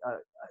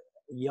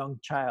 young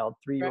child,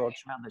 3-year-old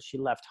child that she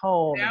left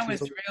home. That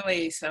was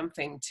really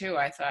something too.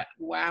 I thought,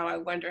 wow, I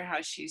wonder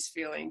how she's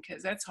feeling,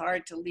 because that's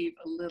hard to leave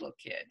a little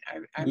kid.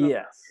 I'm a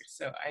mother,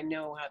 so I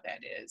know how that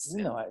is.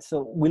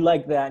 So we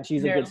like that, and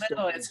she's a good little.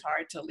 story. It's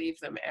hard to leave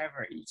them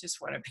ever. You just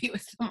want to be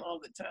with them all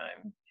the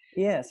time.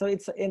 Yeah, so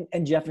it's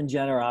and Jeff and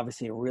Jen are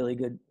obviously a really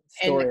good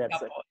story.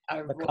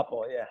 And the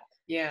couple, yeah.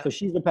 Yeah. So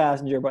she's the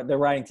passenger, but they're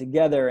riding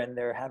together, and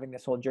they're having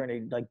this whole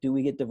journey. Like, do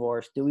we get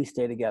divorced? Do we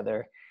stay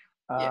together?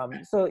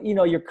 So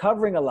you're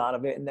covering a lot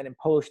of it, and then in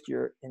post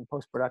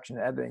production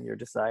and editing, you're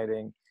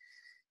deciding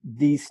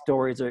these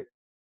stories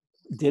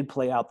did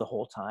play out the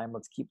whole time.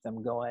 Let's keep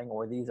them going,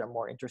 or these are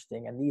more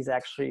interesting, and these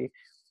actually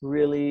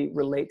really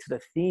relate to the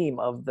theme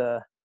of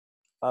the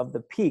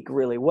peak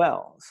really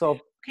well. So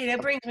okay, that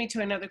brings me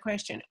to another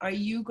question. Are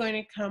you going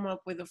to come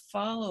up with a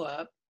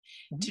follow-up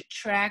to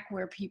track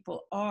where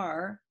people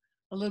are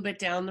a little bit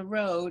down the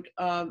road,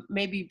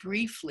 maybe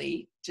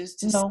briefly, just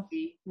to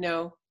see?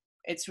 No.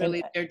 It's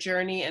really their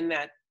journey, and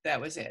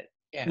that was it.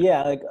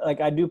 Yeah,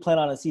 like I do plan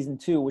on a season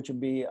 2, which would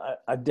be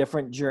a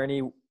different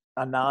journey,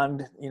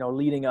 Anand,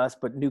 leading us,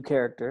 but new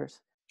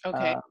characters.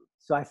 Okay.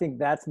 So I think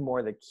that's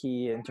more the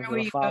key in terms of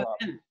a follow-up.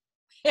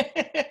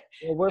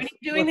 Well, we're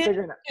figuring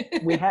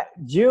out.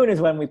 June is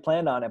when we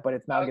planned on it, but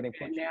it's now getting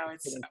pushed. Now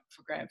it's up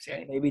for grabs,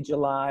 right? Maybe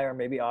July, or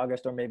maybe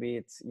August, or maybe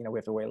it's we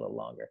have to wait a little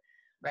longer.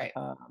 Right.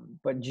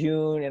 But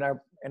June in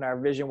our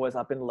vision was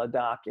up in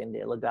Ladakh,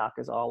 India. Ladakh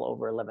is all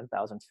over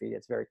 11,000 feet.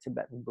 It's a very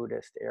Tibetan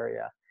Buddhist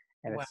area,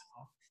 and it's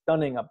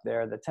stunning up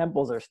there. The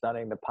temples are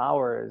stunning. The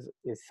power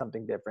is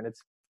something different.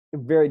 It's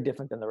very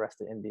different than the rest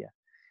of India.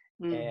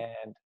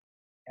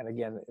 And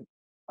again,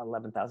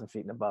 11,000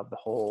 feet and above the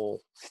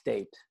whole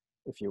state,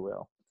 if you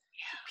will.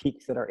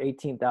 Peaks that are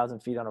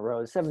 18,000 feet on a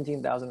road,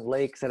 17,000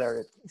 lakes that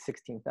are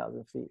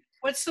 16,000 feet.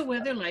 What's the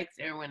weather like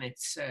there when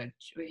it's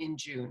in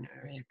June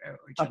or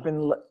up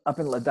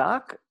in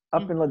Ladakh?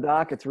 Up in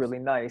Ladakh, it's really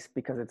nice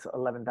because it's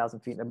 11,000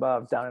 feet and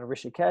above. Down in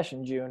Rishikesh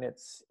in June,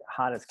 it's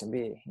hot as can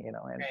be,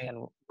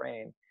 and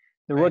rain.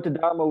 The road to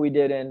Dharma we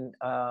did in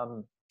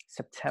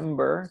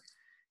September,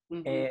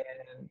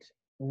 and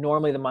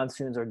normally the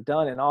monsoons are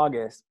done in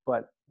August,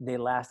 but they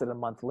lasted a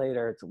month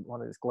later. It's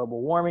one of these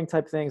global warming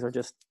type things, or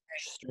just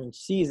strange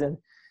season.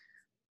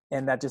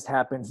 And that just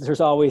happens.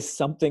 There's always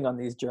something on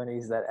these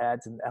journeys that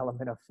adds an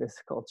element of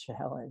physical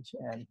challenge.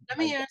 And let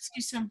me ask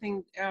you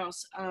something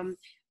else.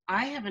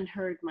 I haven't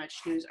heard much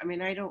news. I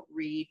mean, I don't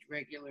read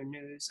regular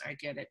news. I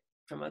get it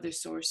from other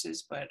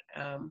sources, but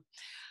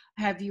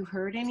have you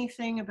heard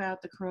anything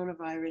about the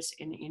coronavirus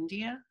in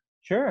India?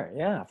 Sure.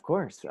 Yeah, of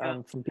course. Yeah,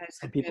 has From it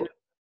been people. a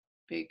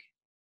big?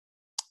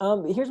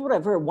 Here's what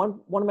I've heard.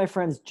 One of my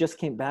friends just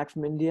came back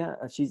from India.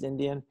 She's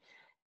Indian,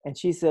 and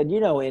she said,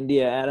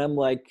 India, Adam,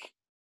 like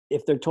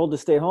if they're told to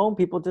stay home,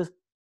 people just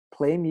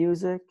play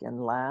music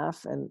and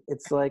laugh, and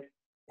it's like,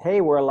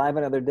 hey, we're alive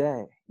another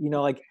day.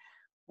 Like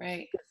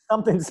Right.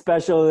 something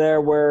special there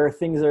where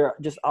things are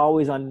just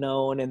always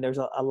unknown, and there's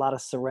a lot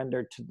of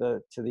surrender to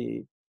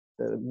the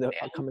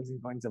Yeah. comings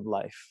and goings of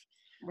life.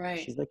 Right.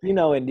 She's like,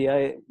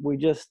 India, we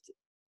just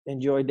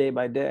enjoy day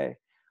by day.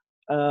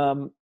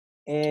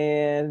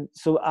 And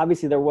so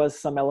obviously there was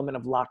some element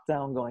of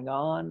lockdown going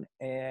on,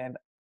 and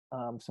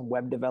some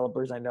web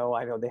developers, I know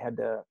they had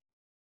to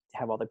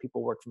have all the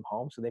people work from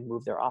home, so they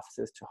moved their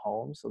offices to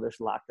home. So there's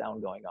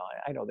lockdown going on.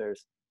 I know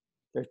there's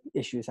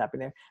issues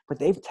happening there, but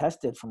they've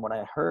tested, from what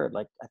I heard,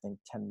 like I think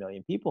 10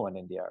 million people in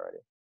India already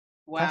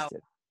Wow.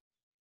 tested.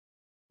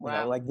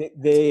 Wow. Like That's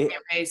they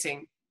pretty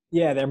amazing.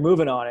 yeah, they're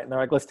moving on it, and they're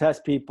like, let's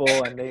test people,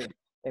 and they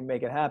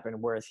make it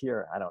happen. Whereas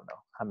here, I don't know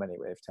how many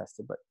they've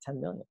tested, but 10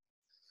 million.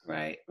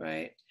 Right.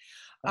 Right.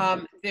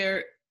 Um,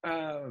 There.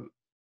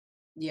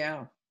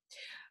 Yeah.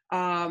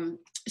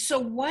 So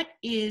what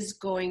is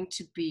going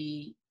to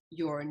be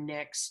your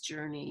next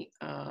journey,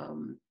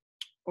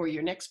 or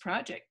your next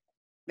project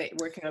that you're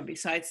working on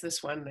besides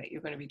this one that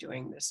you're going to be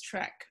doing this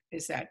trek?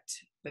 Is that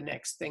the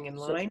next thing in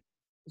so line?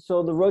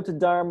 So the Road to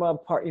Dharma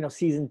part,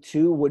 season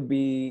 2 would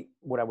be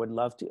what I would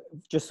love to,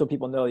 just so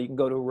people know, you can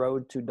go to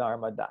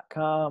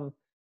roadtodharma.com.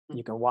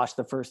 You can watch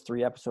the first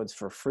 3 episodes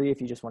for free if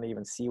you just want to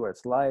even see what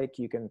it's like.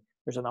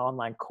 There's an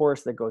online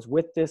course that goes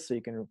with this, so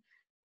you can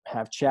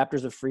have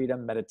chapters of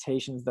freedom,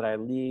 meditations that I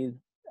lead,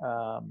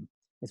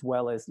 as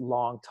well as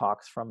long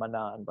talks from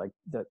Anand, like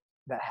that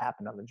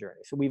happened on the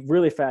journey. So we've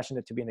really fashioned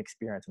it to be an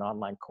experience, an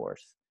online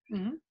course.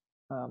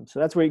 Mm-hmm. So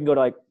that's where you can go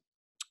to like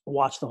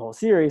watch the whole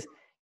series.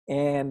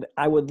 And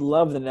I would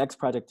love the next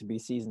project to be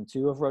season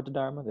 2 of Road to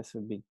Dharma. This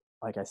would be,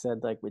 like I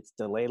said, like it's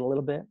delayed a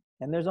little bit.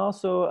 And there's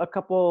also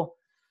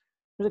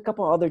there's a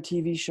couple other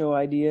TV show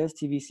ideas,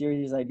 TV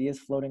series ideas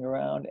floating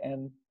around.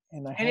 And I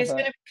And have it's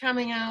going to be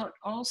coming out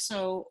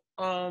also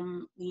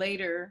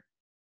later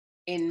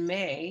in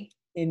May.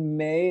 in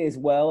May as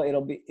well.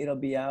 It'll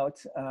be out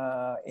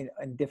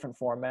in different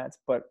formats.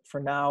 But for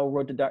now,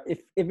 Road to Dharma.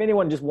 If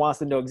anyone just wants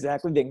to know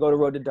exactly, they can go to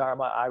Road to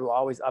Dharma. I will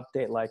always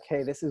update like,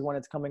 hey, this is when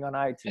it's coming on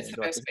iTunes. That's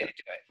the best way to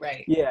do it,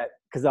 right? Yeah,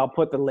 because I'll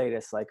put the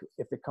latest. Like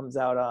if it comes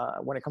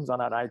out when it comes on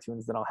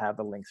iTunes, then I'll have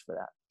the links for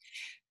that.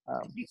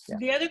 Yeah.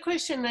 The other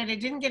question that I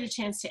didn't get a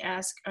chance to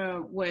ask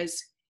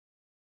was,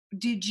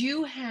 did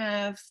you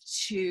have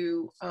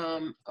to,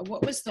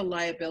 what was the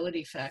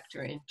liability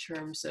factor in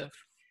terms of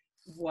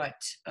what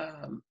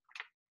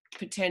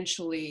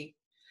potentially,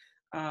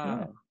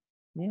 Yeah.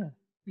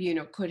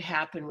 could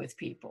happen with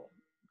people?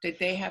 Did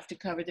they have to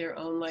cover their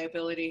own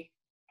liability?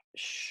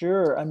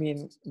 Sure. I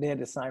mean, they had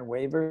to sign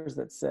waivers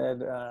that said,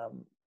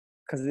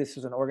 because this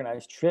was an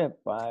organized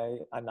trip by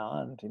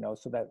Anand,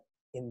 so that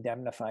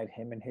indemnified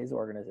him and his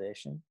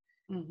organization.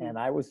 Mm-hmm. And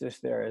I was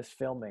just there as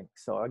filming.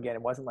 So again,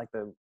 it wasn't like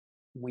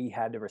we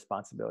had the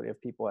responsibility of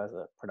people as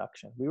a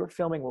production. We were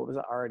filming what was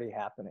already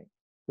happening,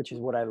 which is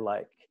what I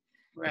like.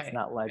 Right. It's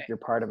not like you're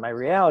part of my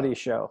reality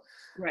show.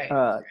 Right.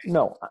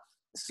 No.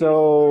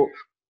 So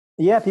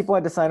yeah, people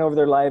had to sign over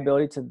their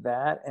liability to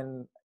that.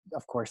 And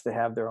of course they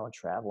have their own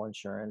travel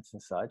insurance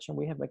and such. And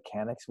we have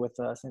mechanics with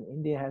us, and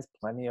India has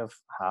plenty of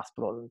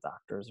hospitals and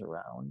doctors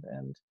around.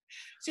 And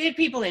so you had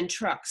people in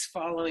trucks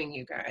following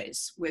you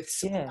guys with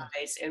yeah,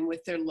 supplies and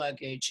with their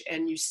luggage,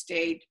 and you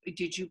stayed.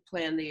 Did you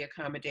plan the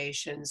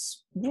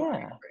accommodations?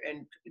 yeah.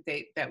 And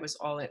that was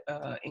all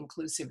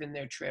inclusive in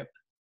their trip.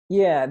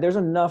 Yeah, there's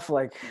enough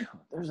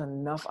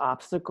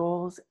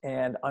obstacles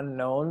and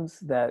unknowns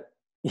that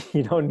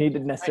you don't need to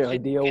necessarily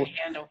deal with.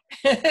 Handle.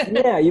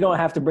 Yeah, you don't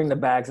have to bring the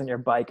bags on your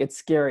bike. It's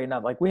scary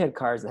enough. Like we had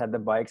cars that had the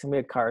bikes, and we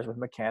had cars with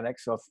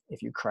mechanics. So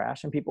if you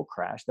crash, and people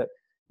crash, that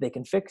they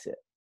can fix it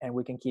and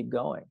we can keep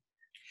going.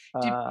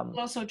 Did people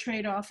also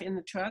trade off in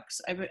the trucks?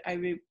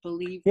 I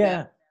believe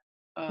Yeah.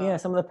 that. Yeah,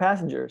 some of the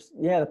passengers.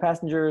 Yeah, the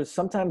passengers.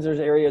 Sometimes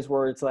there's areas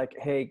where it's like,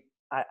 hey,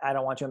 I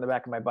don't want you on the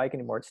back of my bike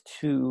anymore. It's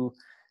too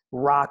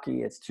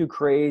rocky. It's too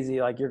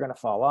crazy. Like you're gonna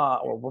fall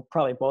off, or we're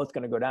probably both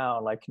gonna go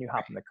down. Like, can you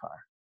hop in the car?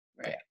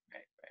 Right.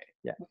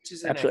 Yeah, Which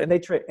is absolutely.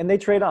 And they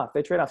trade off.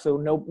 They trade off. So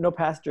no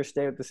passengers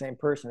stay with the same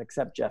person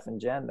except Jeff and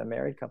Jen, the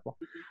married couple.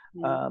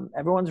 Mm-hmm.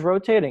 Everyone's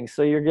rotating.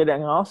 So you're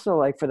getting also,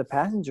 like, for the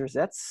passengers,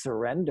 that's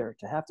surrender,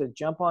 to have to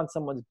jump on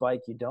someone's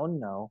bike you don't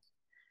know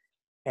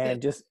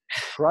and just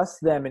trust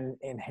them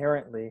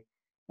inherently.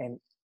 And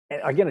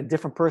again, a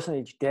different person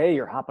each day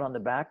you're hopping on the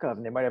back of,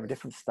 and they might have a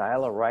different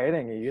style of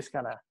riding. And you just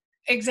kind of.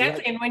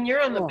 Exactly. And when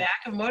you're on the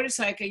back of a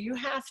motorcycle, you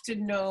have to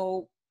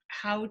know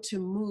how to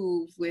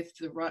move with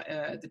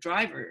the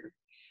driver.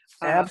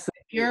 Absolutely.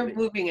 If you're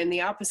moving in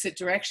the opposite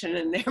direction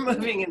and they're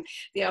moving in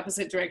the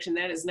opposite direction,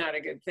 that is not a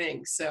good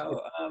thing.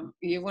 So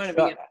you want to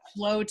be in a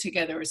flow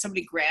together, or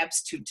somebody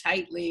grabs too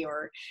tightly,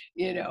 or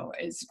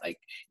is like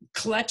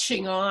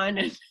clutching on.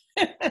 And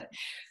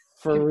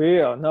for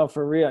real.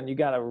 And you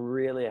got to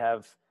really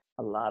have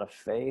a lot of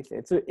faith.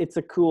 It's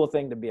a cool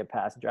thing to be a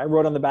passenger. I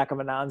rode on the back of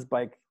Anand's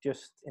bike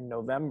just in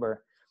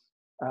November.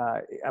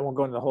 I won't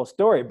go into the whole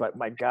story, but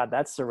my God,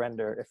 that's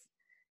surrender.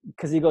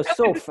 Because he goes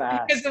so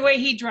fast. Because the way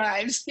he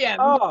drives, yeah.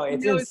 Oh,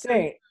 it's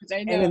insane.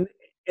 I know. And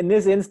in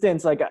this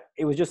instance, like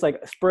it was just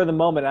like a spur of the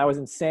moment. I was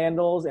in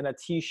sandals and a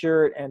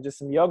t-shirt and just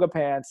some yoga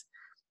pants,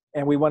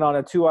 and we went on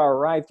a 2-hour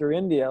ride through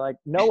India. Like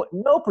no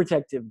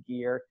protective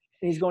gear,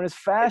 and he's going as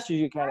fast as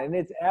you can, and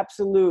it's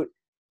absolute.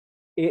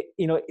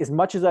 As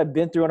much as I've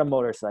been through on a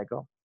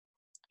motorcycle,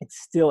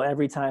 it's still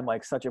every time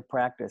like such a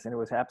practice, and it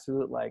was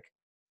absolute like.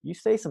 You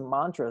say some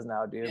mantras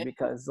now, dude,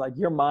 because like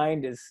your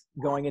mind is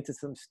going into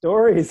some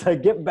stories.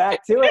 Like get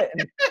back to it.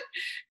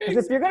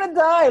 Because if you're gonna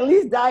die, at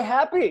least die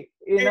happy.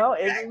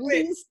 Exactly. At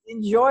least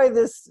enjoy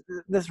this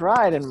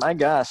ride. And my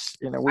gosh,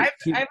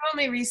 I've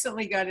only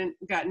recently gotten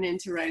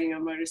into riding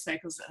on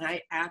motorcycles, and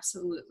I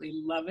absolutely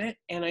love it.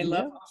 And I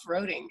love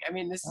off-roading. I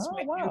mean, this is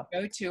my new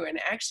go-to. And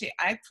actually,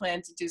 I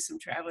plan to do some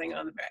traveling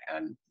on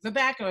the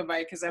back of a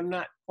bike because I'm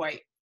not quite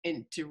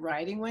into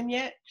riding one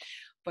yet.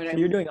 But so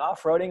you're doing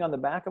off-roading on the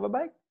back of a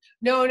bike?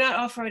 No, not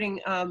off-roading.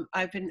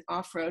 I've been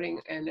off-roading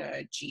in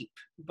a Jeep,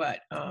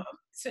 but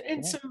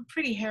some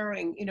pretty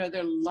harrowing.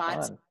 There are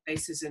lots of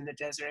places in the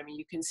desert. I mean,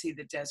 you can see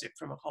the desert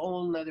from a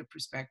whole nother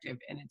perspective,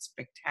 and it's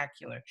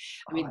spectacular.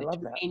 I mean, the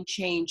terrain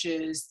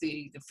changes,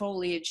 the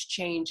foliage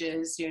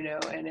changes,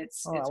 and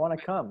it's. I want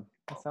to come.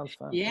 That sounds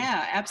fun.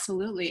 Yeah,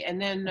 absolutely.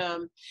 And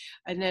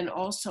then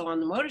also on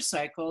the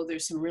motorcycle,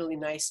 there's some really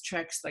nice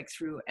treks like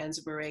through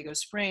Anza-Borrego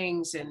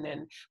Springs, and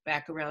then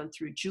back around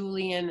through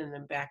Julian, and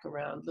then back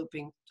around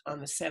looping on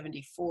the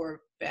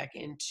 74 back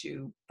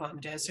into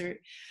Palm Desert.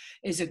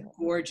 Is a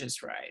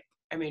gorgeous ride.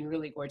 I mean,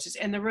 really gorgeous.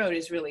 And the road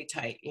is really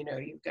tight.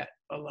 You've got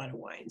a lot of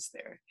winds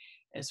there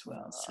as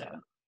well. So,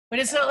 but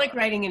it's not like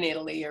riding in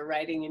Italy or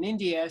riding in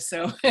India.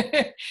 So,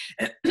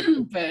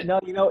 but no,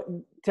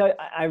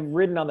 I've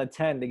ridden on the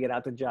 10 to get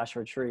out to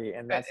Joshua Tree,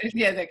 and that's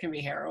that can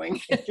be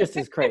harrowing. It's just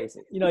as crazy.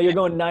 You're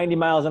going 90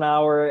 miles an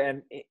hour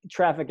and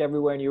traffic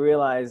everywhere, and you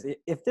realize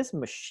if this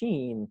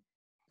machine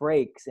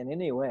breaks in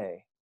any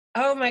way.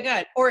 Oh my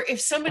God! Or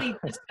if somebody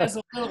just does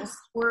a little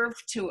swerve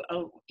to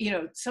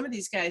some of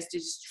these guys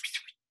just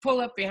pull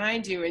up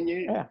behind you and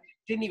you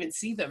didn't even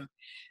see them.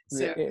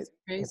 So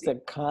it's a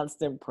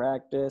constant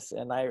practice,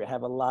 and I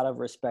have a lot of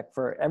respect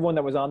for everyone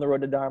that was on the road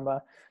to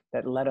Dharma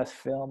that let us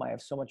film. I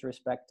have so much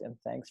respect and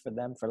thanks for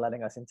them for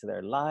letting us into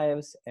their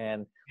lives.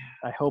 And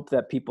I hope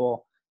that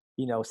people,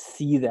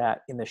 see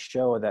that in the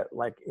show, that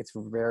like it's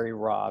very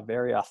raw,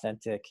 very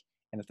authentic,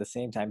 and at the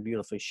same time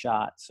beautifully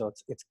shot. So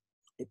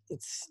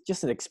it's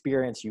just an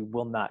experience you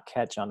will not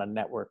catch on a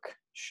network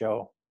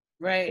show.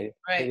 Right.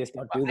 They just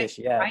don't do this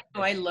yet. I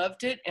know I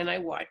loved it, and I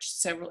watched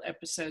several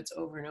episodes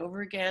over and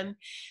over again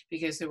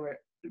because there were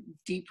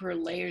deeper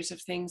layers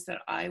of things that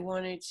I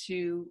wanted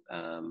to,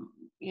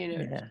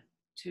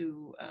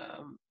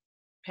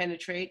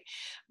 penetrate.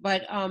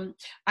 But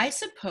I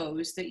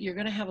suppose that you're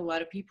going to have a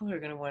lot of people who are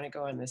going to want to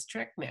go on this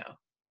trek now.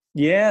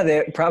 Yeah,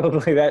 they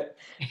probably that.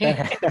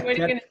 What are you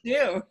going to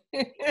do?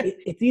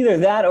 It's either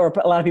that or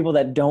a lot of people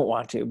that don't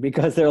want to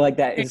because they're like,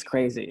 that is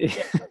crazy.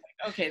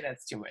 Okay,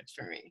 that's too much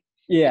for me.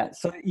 Yeah,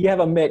 so you have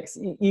a mix.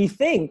 You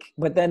think,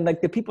 but then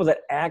like the people that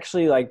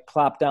actually like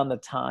plop down the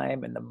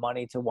time and the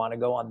money to want to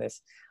go on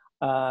this,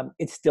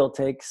 it still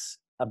takes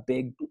a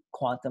big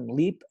quantum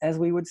leap, as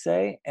we would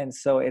say. And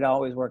so it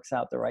always works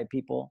out the right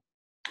people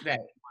that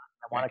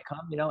want to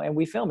come, and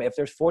we film it. If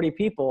there's 40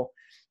 people,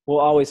 we'll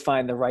always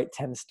find the right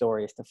 10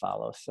 stories to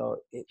follow. So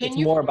it's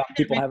more about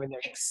people having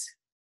their bikes.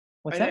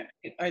 What's that?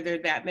 Are there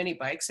that many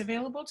bikes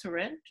available to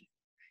rent?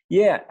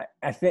 Yeah,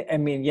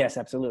 yes,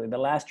 absolutely. The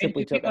last trip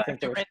we took, I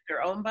think they rent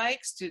their own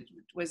bikes.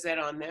 Was that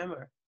on them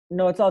or?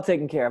 No, it's all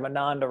taken care of.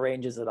 Anand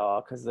arranges it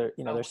all because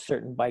there's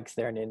certain bikes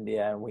there in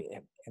India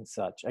and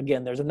such.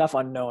 Again, there's enough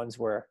unknowns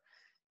where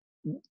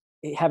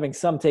having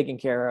some taken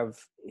care of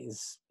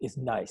is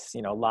nice.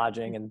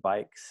 Lodging and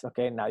bikes.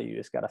 Okay, now you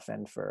just got to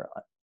fend for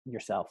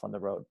yourself on the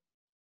road.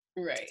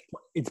 Right.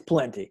 It's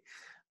plenty.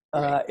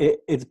 Right.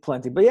 It's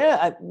plenty. But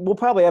yeah, we'll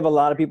probably have a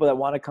lot of people that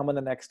want to come on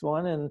the next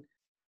one, and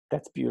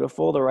that's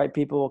beautiful. The right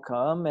people will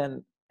come,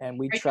 and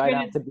we try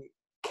not to be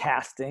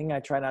casting. I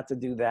try not to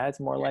do that. It's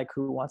more like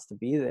who wants to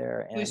be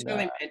there. Who's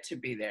really meant to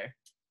be there?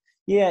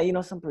 Yeah,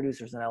 some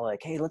producers in LA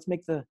like, hey, let's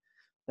make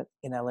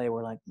in LA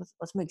we're like,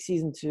 let's make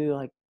season 2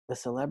 like the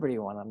celebrity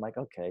one. I'm like,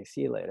 okay,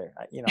 see you later.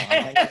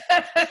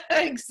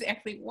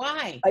 Exactly.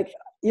 Why? Like,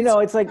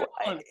 it's like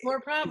more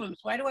problems.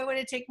 Why do I want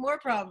to take more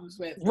problems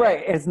with?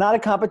 Right. It's not a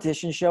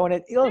competition show,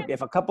 and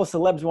if a couple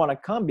celebs want to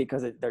come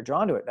because they're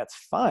drawn to it, that's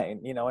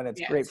fine. And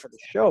it's great for the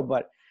show.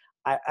 But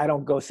I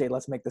don't go say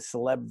let's make the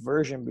celeb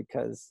version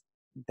because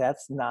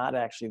that's not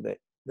actually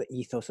the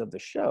ethos of the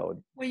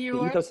show. Well,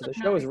 the ethos of the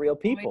show is real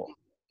people.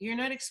 You're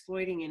not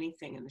exploiting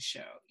anything in the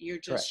show. You're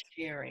just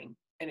sharing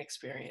an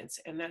experience,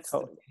 and that's the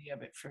beauty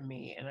of it for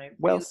me. And I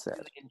really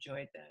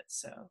enjoyed that.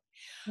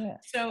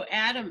 So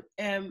Adam,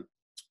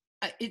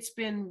 it's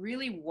been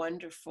really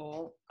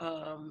wonderful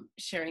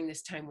sharing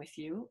this time with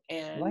you.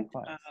 And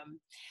likewise.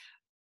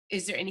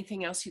 is there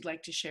anything else you'd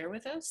like to share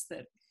with us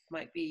that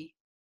might be?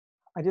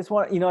 I just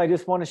want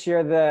to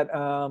share that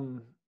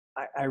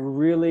I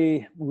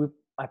really,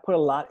 I put a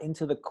lot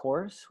into the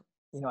course.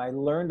 I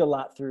learned a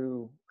lot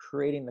through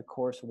creating the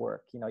coursework.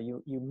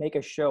 You make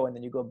a show and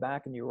then you go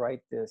back and you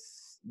write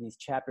these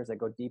chapters that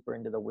go deeper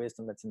into the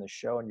wisdom that's in the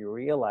show, and you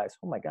realize,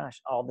 oh my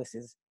gosh, all this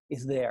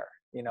is there.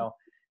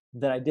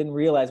 That I didn't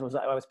realize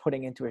I was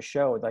putting into a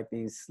show, like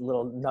these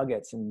little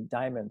nuggets and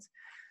diamonds.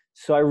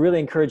 So I really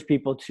encourage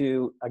people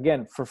to,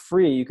 again, for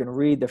free, you can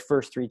read the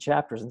first 3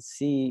 chapters and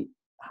see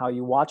how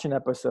you watch an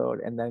episode,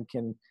 and then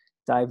can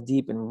dive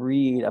deep and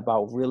read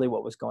about really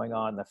what was going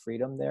on, the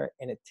freedom there.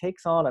 And it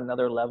takes on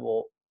another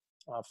level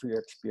for your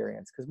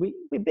experience, because we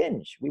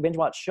binge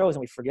watch shows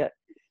and we forget.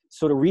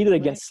 So to read it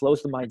again Right.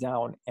 slows the mind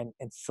down and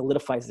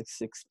solidifies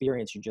this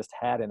experience you just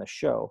had in a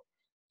show.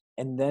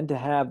 And then to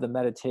have the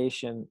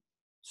meditation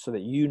so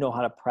that you know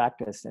how to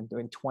practice, and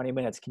in 20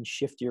 minutes can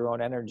shift your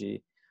own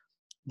energy.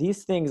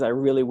 These things I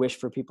really wish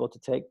for people to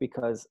take,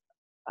 because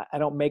I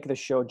don't make the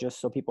show just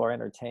so people are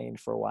entertained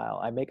for a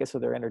while. I make it so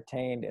they're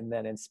entertained and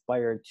then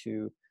inspired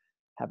to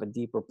have a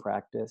deeper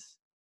practice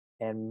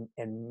and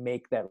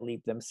make that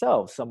leap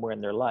themselves somewhere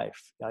in their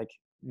life. Like,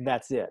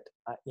 that's it.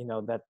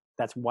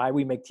 That's why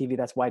we make TV.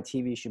 That's why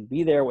TV should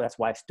be there. That's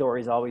why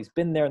story's always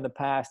been there in the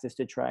past, is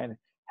to try and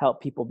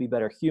help people be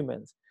better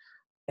humans.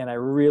 And I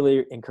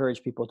really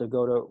encourage people to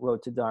go to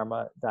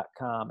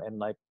roadtodharma.com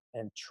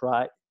and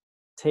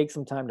take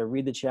some time to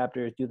read the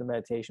chapters, do the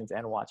meditations,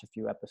 and watch a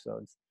few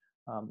episodes.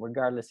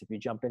 Regardless if you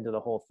jump into the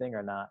whole thing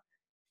or not.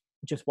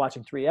 Just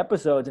watching 3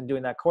 episodes and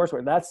doing that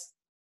coursework, that's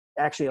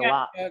actually a Yeah,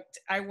 lot.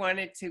 I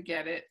wanted to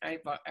get it. I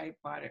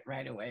bought it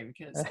right away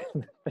because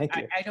Thank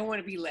you. I don't want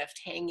to be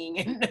left hanging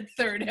in the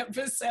 3rd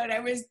episode. I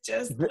was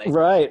just like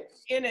Right.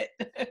 in it.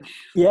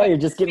 Yeah, But you're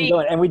just getting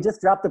going. And we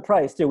just dropped the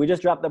price too. We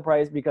just dropped the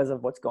price because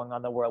of what's going on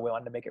in the world. We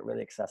wanted to make it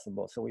really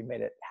accessible. So we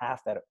made it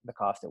half the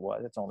cost it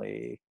was. It's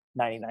only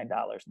 $99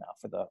 now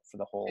for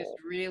the whole. It's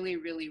really,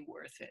 really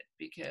worth it,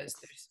 because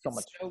It's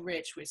it's so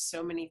rich with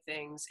so many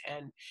things,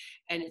 and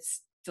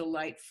it's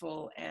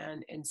delightful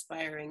and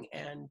inspiring,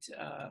 and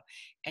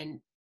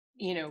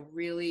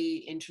really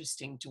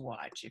interesting to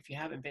watch. If you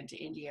haven't been to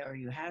India, or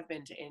you have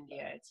been to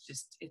India,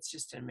 it's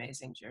just an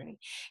amazing journey.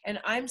 And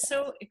I'm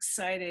so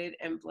excited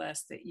and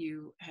blessed that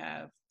you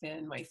have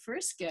been my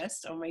first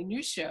guest on my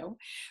new show,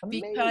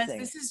 because amazing.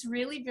 this is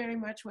really very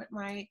much what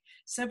my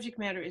subject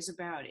matter is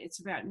about. It's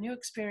about new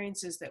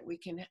experiences that we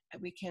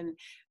can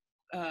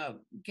uh,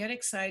 get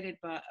excited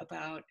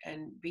about,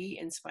 and be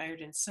inspired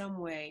in some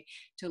way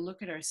to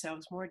look at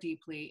ourselves more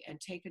deeply, and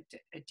take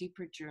a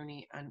deeper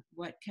journey on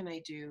what can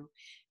I do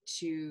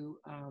to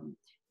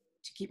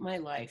keep my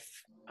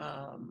life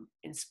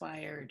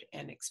inspired,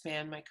 and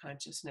expand my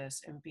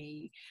consciousness, and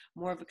be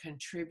more of a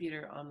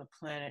contributor on the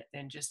planet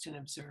than just an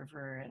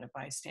observer and a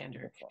bystander.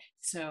 Beautiful.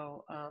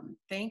 So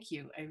thank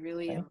you. I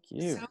really Thank am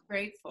you. so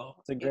grateful.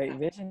 It's a great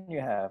vision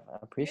you have. I Yeah.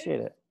 appreciate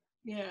it.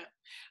 Yeah.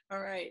 All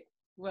right.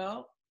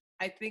 Well,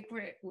 I think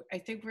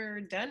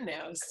we're done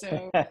now.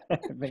 So I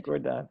think we're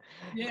done.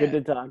 Good yeah.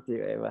 to talk to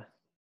you, Ava.